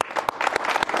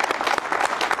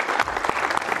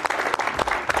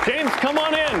 James, come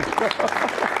on in.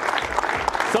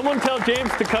 Someone tell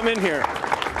James to come in here.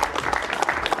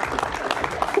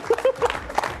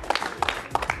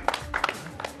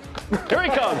 Here he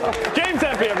comes. James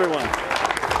Empey, everyone.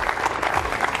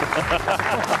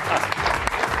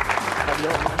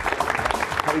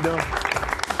 How you doing?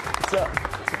 What's up?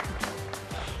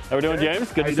 How we doing,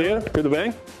 James? Good to see you. Through the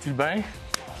bang? Through the bang?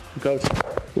 Coach,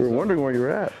 we were wondering where you were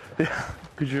at.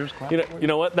 You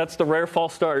know what? That's the rare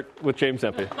false start with James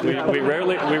Empey. We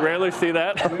rarely see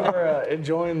that. We were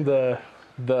enjoying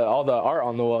all the art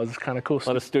on the walls. It's kind of cool. A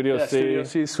lot of Studio C. Studio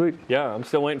C is sweet. Yeah, I'm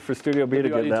still waiting for Studio B to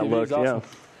get that look. Awesome.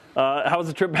 Yeah. How was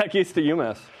the trip back east to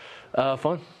UMass?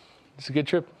 Fun. It's a good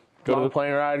trip. Go to the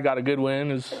plane ride. Got a good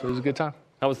win. It was a good time.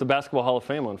 How was the Basketball Hall of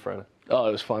Fame on Friday? Oh,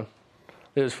 it was fun.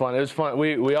 It was fun.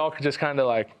 We all could just kind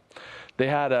of they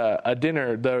had a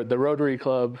dinner. The Rotary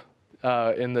Club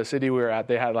in the city we were at,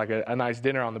 they had a nice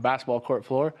dinner on the basketball court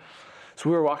floor. So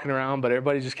we were walking around, but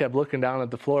everybody just kept looking down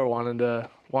at the floor wanting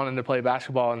to play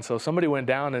basketball. And so somebody went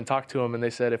down and talked to them, and they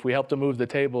said if we helped them move the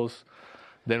tables,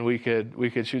 then we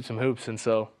could shoot some hoops. And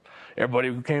so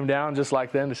everybody came down just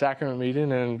like then to sacrament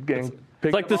meeting and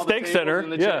it's like the steak center.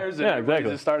 Yeah, exactly.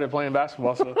 Just started playing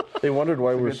basketball. So they wondered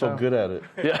why we were so good at it.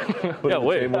 Yeah,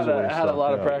 wait. Had a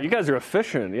lot of practice. You guys are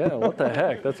efficient. Yeah, what the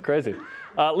heck? That's crazy.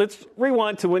 Let's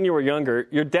rewind to when you were younger.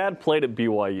 Your dad played at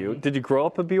BYU. Did you grow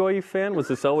up a BYU fan? Was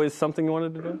this always something you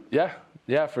wanted to do?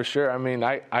 Yeah, for sure. I mean,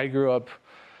 I grew up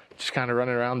just kind of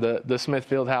running around the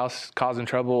Smithfield house causing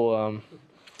trouble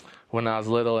when I was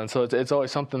little, and so it's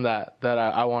always something that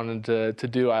I wanted to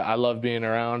do. I love being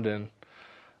around, and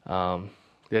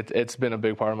it's been a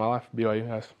big part of my life. BYU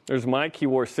has. There's Mike. He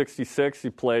wore 66. He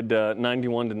played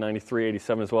 91 to 93,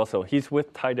 87 as well. So he's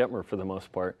with Ty Detmer for the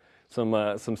most part.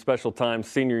 Some special times,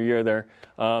 senior year there.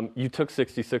 You took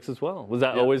 66 as well. Was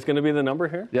that always going to be the number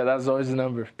here? Yeah, that was always the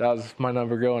number. That was my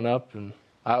number growing up, and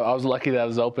I was lucky that it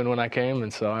was open when I came,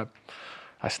 and so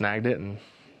I snagged it and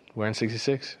wearing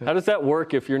 66. How does that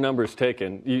work if your number's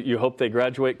taken? You hope they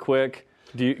graduate quick?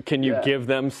 Can you give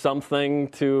them something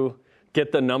to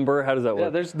get the number? How does that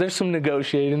work? Yeah, there's some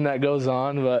negotiating that goes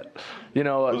on, but who's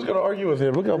going to argue with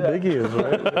him? Look how big he is,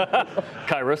 right?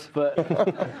 Kairos. But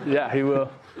yeah, he will.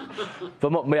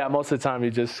 But most of the time you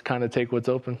just kind of take what's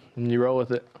open and you roll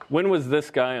with it. When was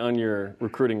this guy on your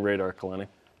recruiting radar, Kalani?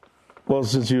 Well,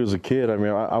 since he was a kid. I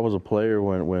mean, I was a player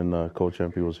when Coach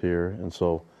Empey was here, and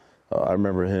so I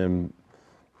remember him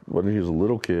when he was a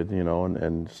little kid,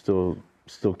 and still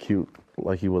cute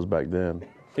like he was back then.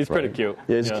 He's pretty cute.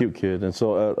 Yeah, he's a cute kid, and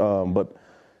so but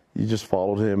you just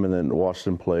followed him and then watched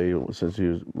him play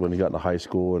when he got into high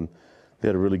school, and they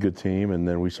had a really good team, and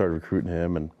then we started recruiting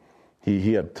him, and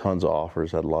he had tons of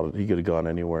offers, he could have gone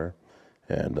anywhere,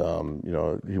 and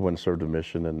he went and served a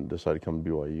mission and decided to come to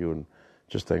BYU, and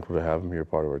just thankful to have him here,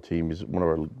 part of our team. He's one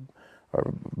of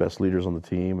our best leaders on the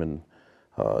team, and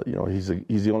he's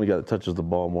the only guy that touches the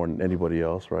ball more than anybody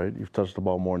else, right? You've touched the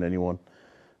ball more than anyone.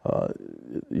 And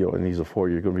he's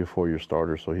going to be a 4-year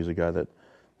starter, so he's a guy that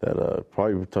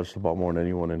probably touched the ball more than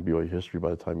anyone in BYU history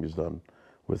by the time he's done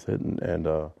with it, and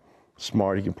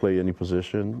smart. He can play any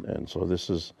position, and so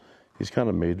he's kind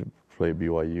of made to play at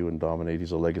BYU and dominate.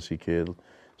 He's a legacy kid.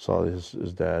 Saw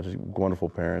his dad, wonderful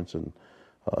parents, and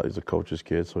He's a coach's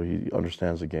kid, so he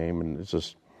understands the game, and it's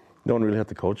just you don't really have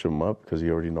to coach him up because he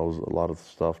already knows a lot of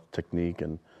stuff, technique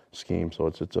and scheme. So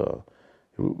if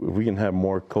we can have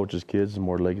more coaches' kids and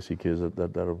more legacy kids,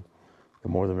 that'll the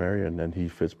more the merrier, and then he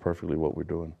fits perfectly what we're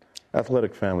doing.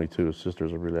 Athletic family too. His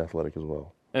sisters are really athletic as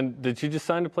well. And did she just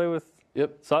sign to play with?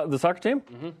 Yep. The soccer team?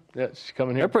 Mm-hmm. Yeah, she's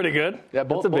coming here. They're pretty good. Yeah,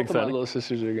 both of my little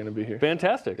sisters are going to be here.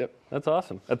 Fantastic. Yep. That's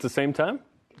awesome. At the same time?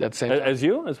 At the same time. As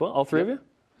you as well? All three of you?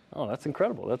 Oh, that's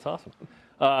incredible. That's awesome.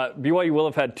 BYU will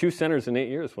have had 2 centers in 8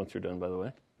 years once you're done, by the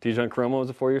way. Dijon Caroma was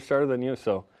a 4-year starter than you,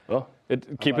 so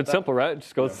keep it simple, right?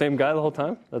 Just go with the same guy the whole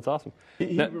time. That's awesome.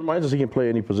 He reminds us he can play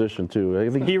any position too. I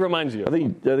think he reminds you. I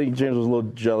think James was a little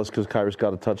jealous because Kyrus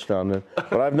got a touchdown there,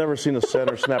 but I've never seen a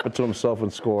center snap it to himself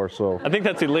and score. So I think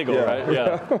that's illegal, right?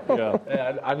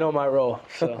 Yeah, I know my role.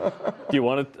 So, do you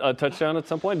want a touchdown at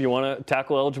some point? Do you want a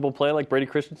tackle eligible play like Brady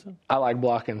Christensen? I like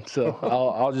blocking, so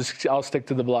I'll stick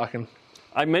to the blocking.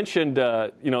 I mentioned,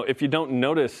 if you don't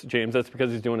notice James, that's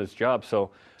because he's doing his job. So.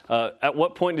 At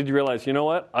what point did you realize, you know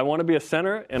what, I want to be a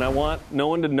center and I want no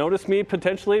one to notice me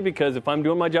potentially because if I'm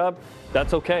doing my job,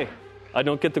 that's okay. I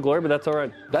don't get the glory, but that's all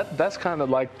right. That's kind of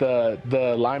like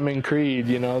the lineman creed,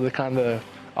 the kind of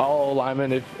all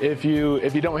linemen. If you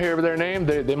don't hear their name,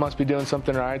 they must be doing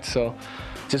something right. So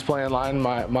just playing line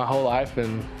my whole life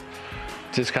and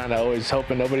just kind of always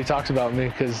hoping nobody talks about me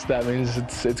because that means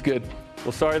it's good.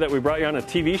 Well, sorry that we brought you on a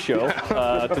TV show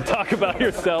to talk about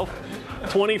yourself.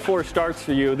 24 starts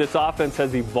for you. This offense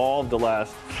has evolved the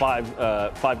last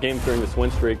five games during this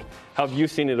win streak. How have you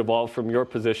seen it evolve from your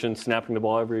position, snapping the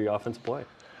ball every offensive play?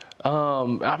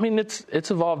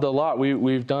 It's evolved a lot.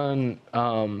 We've done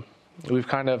we've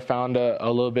kind of found a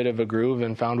little bit of a groove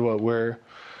and found what we're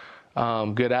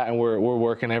good at, and we're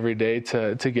working every day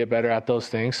to get better at those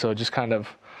things. So just kind of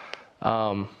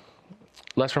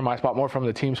less from my spot, more from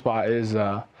the team spot is.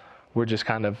 We're just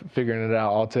kind of figuring it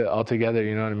out all together,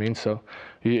 you know what I mean? So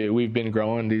we've been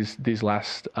growing these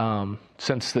last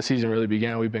since the season really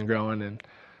began. We've been growing,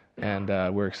 and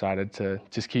we're excited to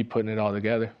just keep putting it all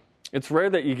together. It's rare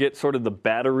that you get sort of the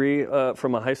battery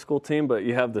from a high school team, but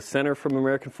you have the center from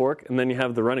American Fork, and then you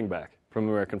have the running back from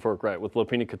American Fork, right, with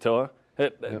Lopini Katoa.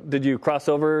 Did you cross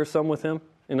over some with him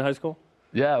in high school?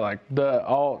 Yeah,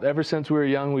 ever since we were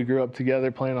young, we grew up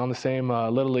together playing on the same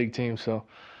Little League team, so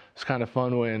it's kind of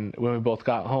fun when we both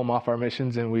got home off our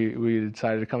missions and we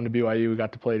decided to come to BYU. We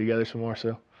got to play together some more,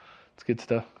 so it's good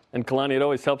stuff. And Kalani, it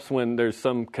always helps when there's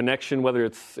some connection, whether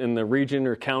it's in the region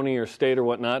or county or state or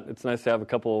whatnot. It's nice to have a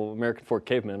couple American Fork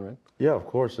cavemen, right? Yeah, of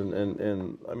course.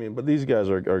 And I mean, but these guys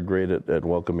are great at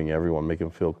welcoming everyone, making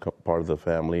them feel part of the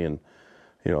family. And,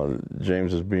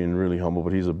 James is being really humble,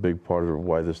 but he's a big part of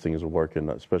why this thing is working,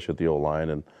 especially at the O-line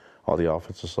and all the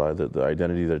offensive side. The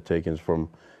identity they're taking is from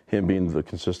him being the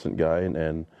consistent guy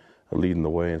and leading the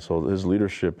way, and so his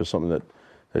leadership is something that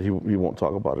he won't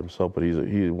talk about himself, but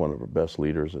he's one of our best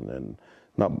leaders, and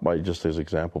not by just his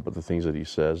example, but the things that he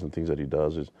says and things that he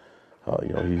does is,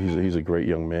 he's a great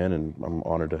young man, and I'm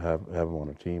honored to have him on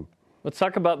our team. Let's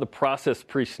talk about the process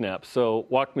pre-snap. So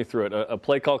walk me through it. A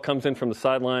play call comes in from the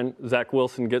sideline. Zach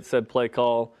Wilson gets said play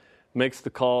call, makes the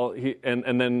call,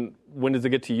 and then when does it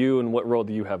get to you, and what role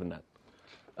do you have in that?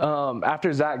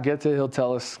 After Zach gets it, he'll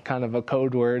tell us kind of a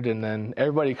code word, and then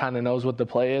everybody kind of knows what the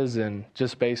play is, and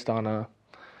just based on a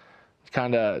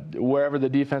kind of wherever the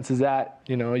defense is at,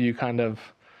 you kind of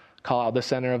call out the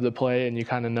center of the play, and you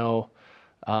kind of know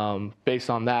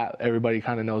based on that, everybody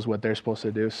kind of knows what they're supposed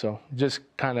to do. So just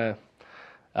kind of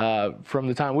from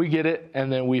the time we get it,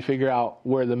 and then we figure out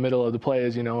where the middle of the play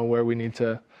is, and where we need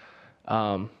to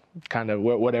kind of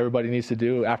what everybody needs to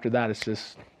do. After that, it's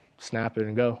just snap it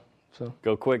and go. So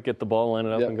go quick, get the ball, line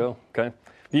it up, and go. Okay.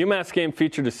 The UMass game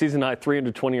featured a season-high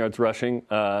 320 yards rushing.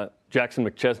 Jackson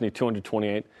McChesney,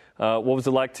 228. What was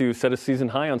it like to set a season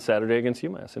high on Saturday against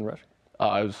UMass in rushing?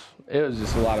 It was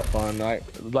just a lot of fun.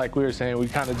 Like we were saying, we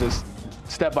kind of just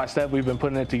step by step we've been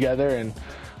putting it together, and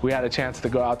we had a chance to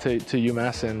go out to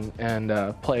UMass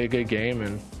and play a good game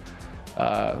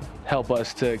and help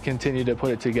us to continue to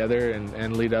put it together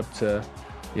and lead up to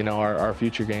our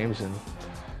future games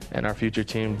and our future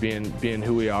team being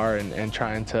who we are and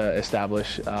trying to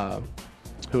establish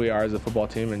who we are as a football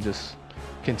team and just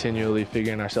continually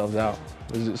figuring ourselves out.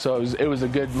 It was a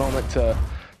good moment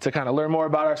to kind of learn more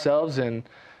about ourselves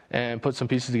and put some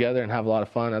pieces together and have a lot of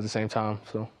fun at the same time.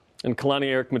 So. And Kalani,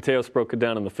 Eric Mateos broke it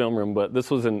down in the film room, but this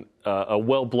was a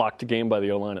well-blocked game by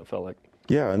the O-line, it felt like.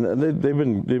 Yeah, and they've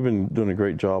been doing a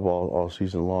great job all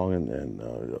season long, and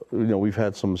we've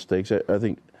had some mistakes. I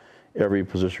think every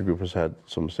position group has had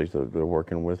some mistakes that they're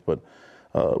working with, but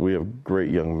we have great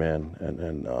young men,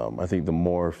 and I think the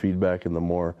more feedback and the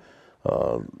more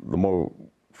the more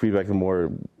feedback, the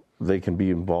more they can be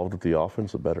involved with the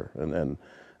offense, the better. And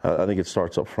I think it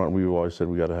starts up front. We've always said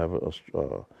we got to have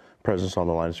a presence on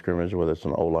the line of scrimmage, whether it's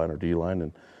an O-line or D-line.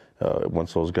 And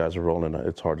once those guys are rolling,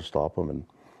 it's hard to stop them. And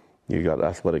you got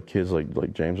athletic kids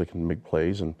like James that can make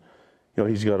plays. And,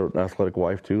 he's got an athletic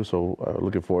wife, too. So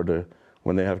looking forward to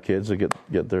when they have kids to get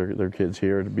their kids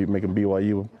here to be making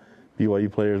BYU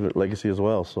players legacy as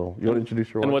well. So you want to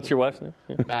introduce your wife? And what's your wife's name?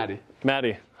 Yeah. Maddie.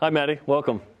 Maddie. Hi, Maddie.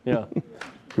 Welcome. Yeah.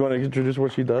 You want to introduce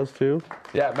what she does, too?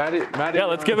 Yeah, Maddie. Yeah,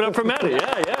 let's give it up for Maddie.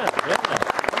 Yeah.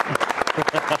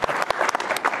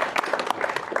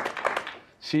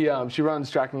 She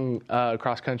runs track and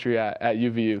cross country at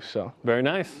UVU. So very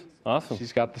nice. Awesome.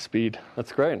 She's got the speed.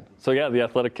 That's great. So, yeah, the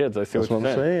athletic kids. I see That's what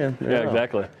you're saying. Yeah,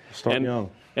 exactly. Start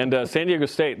young. And San Diego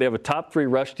State, they have a top 3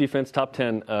 rush defense, top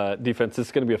 10 defense. This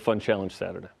is going to be a fun challenge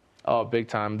Saturday. Oh, big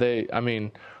time.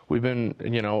 We've been,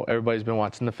 everybody's been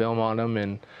watching the film on them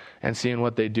and seeing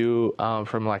what they do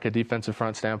from like a defensive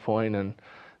front standpoint. And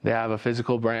they have a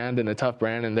physical brand and a tough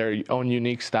brand and their own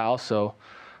unique style. So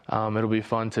it'll be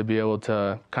fun to be able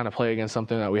to kind of play against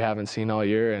something that we haven't seen all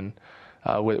year and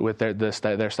with their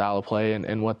style of play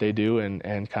and what they do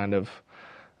and kind of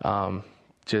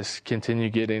just continue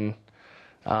getting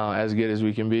as good as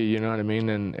we can be, you know what I mean?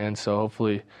 And so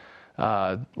hopefully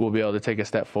we'll be able to take a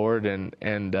step forward and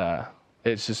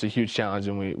it's just a huge challenge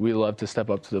and we love to step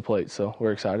up to the plate. So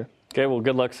we're excited. Okay, well,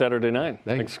 good luck Saturday night.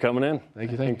 Thanks for coming in.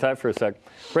 Thank you. Hang tight for a sec.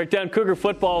 Break down Cougar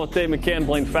football with Dave McCann,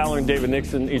 Blaine Fowler, and David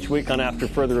Nixon each week on After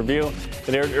Further Review.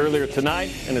 It aired earlier tonight,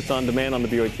 and it's on demand on the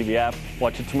BYU TV app.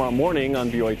 Watch it tomorrow morning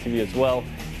on BYU TV as well,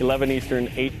 11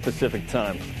 Eastern, 8 Pacific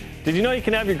time. Did you know you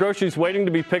can have your groceries waiting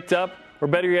to be picked up, or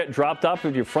better yet, dropped off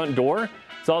at your front door?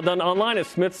 It's all done online at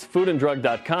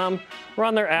smithsfoodanddrug.com or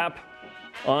on their app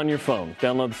on your phone.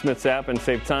 Download the Smiths app and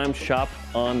save time. Shop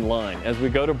online. As we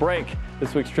go to break,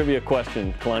 this week's trivia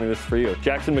question. Kalani, this is for you.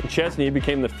 Jackson McChesney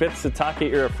became the 5th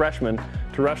Satake-era freshman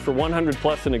to rush for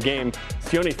 100-plus in a game.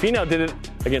 Sione Finau did it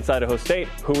against Idaho State.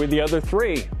 Who were the other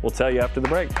 3? We'll tell you after the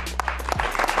break.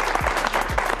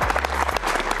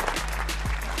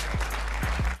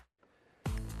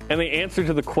 And the answer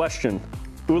to the question,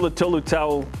 Ula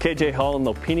Tolutau, KJ Hall, and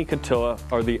Lopini Katoa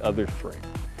are the other 3.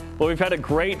 Well, we've had a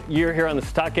great year here on the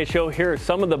Satake Show. Here are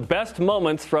some of the best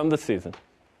moments from the season.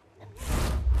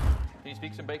 Can you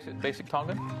speak some basic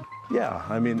Tongan? Yeah,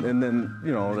 and then,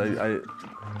 I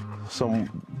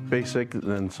some basic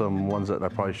and some ones that I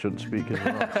probably shouldn't speak as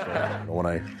well. So, when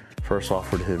I first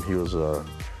offered him, he was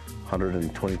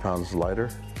 120 pounds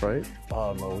lighter, right?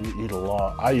 Oh, no, we eat a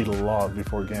lot. I eat a lot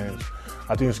before games.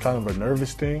 I think it's kind of a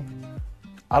nervous thing.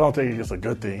 I don't think it's a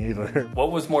good thing either.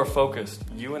 What was more focused,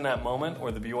 you in that moment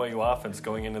or the BYU offense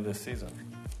going into this season?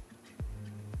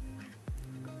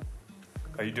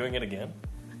 Are you doing it again?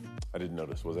 I didn't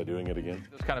notice. Was I doing it again?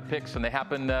 Those kind of picks, and they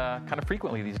happen kind of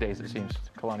frequently these days, it seems,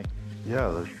 Kalani. Yeah,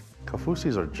 the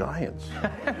Kaufusis are giants.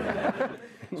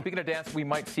 Speaking of dance, we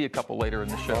might see a couple later in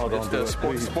the show. Oh, don't do it,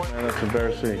 please. Man, that's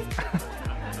embarrassing.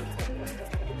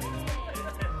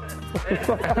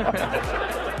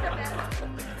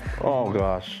 Oh,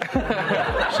 gosh.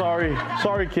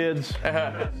 Sorry, kids.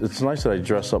 It's nice that I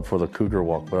dress up for the Cougar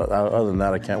Walk, but other than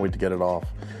that, I can't wait to get it off.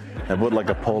 I put like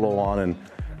a polo on and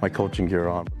my coaching gear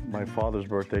on. My father's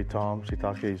birthday, Tom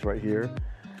Sitake, he's right here.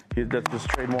 That's his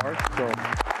trademark, so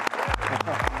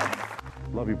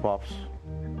love you, Pops.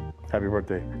 Happy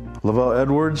birthday. Lavelle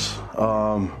Edwards,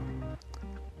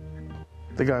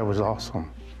 the guy was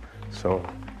awesome. So,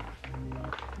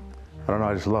 I don't know,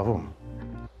 I just love him.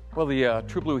 Well, the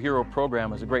True Blue Hero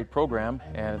program is a great program,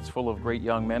 and it's full of great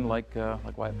young men like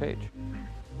Wyatt Page.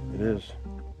 It is.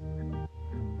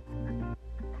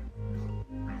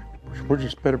 We're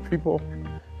just better people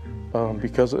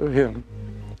because of him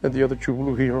and the other True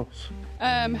Blue Heroes.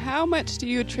 How much do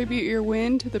you attribute your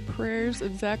win to the prayers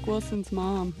of Zach Wilson's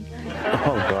mom?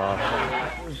 Oh,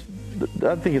 gosh.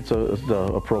 I think it's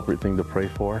the appropriate thing to pray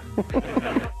for.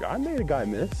 I made a guy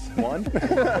miss. 1.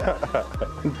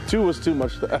 2 was too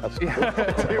much to ask.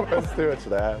 2 was too much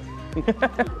to ask.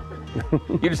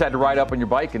 You just had to ride up on your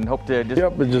bike and hope to just...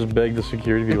 Yep, and just beg the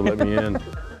security people to let me in.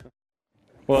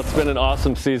 Well, it's been an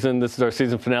awesome season. This is our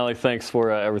season finale. Thanks for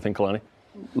everything, Kalani.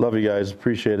 Love you guys.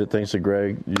 Appreciate it. Thanks to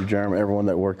Greg, you, Jeremy, everyone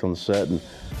that worked on the set. And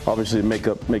obviously make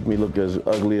me look as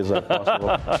ugly as I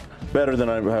possible. Better than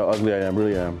how ugly I am,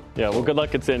 really am. Yeah, well, good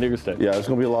luck at San Diego State. Yeah, it's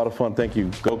going to be a lot of fun. Thank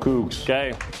you. Go Cougs.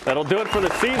 Okay, that'll do it for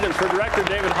the season. For Director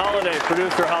David Holliday,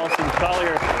 Producer Allison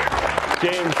Collier,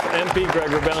 James MP, Greg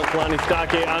Wrubell, Kalani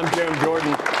Sitake, I'm Jeremy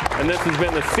Jordan. And this has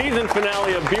been the season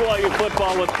finale of BYU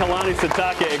football with Kalani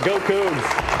Sitake. Go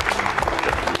Cougs.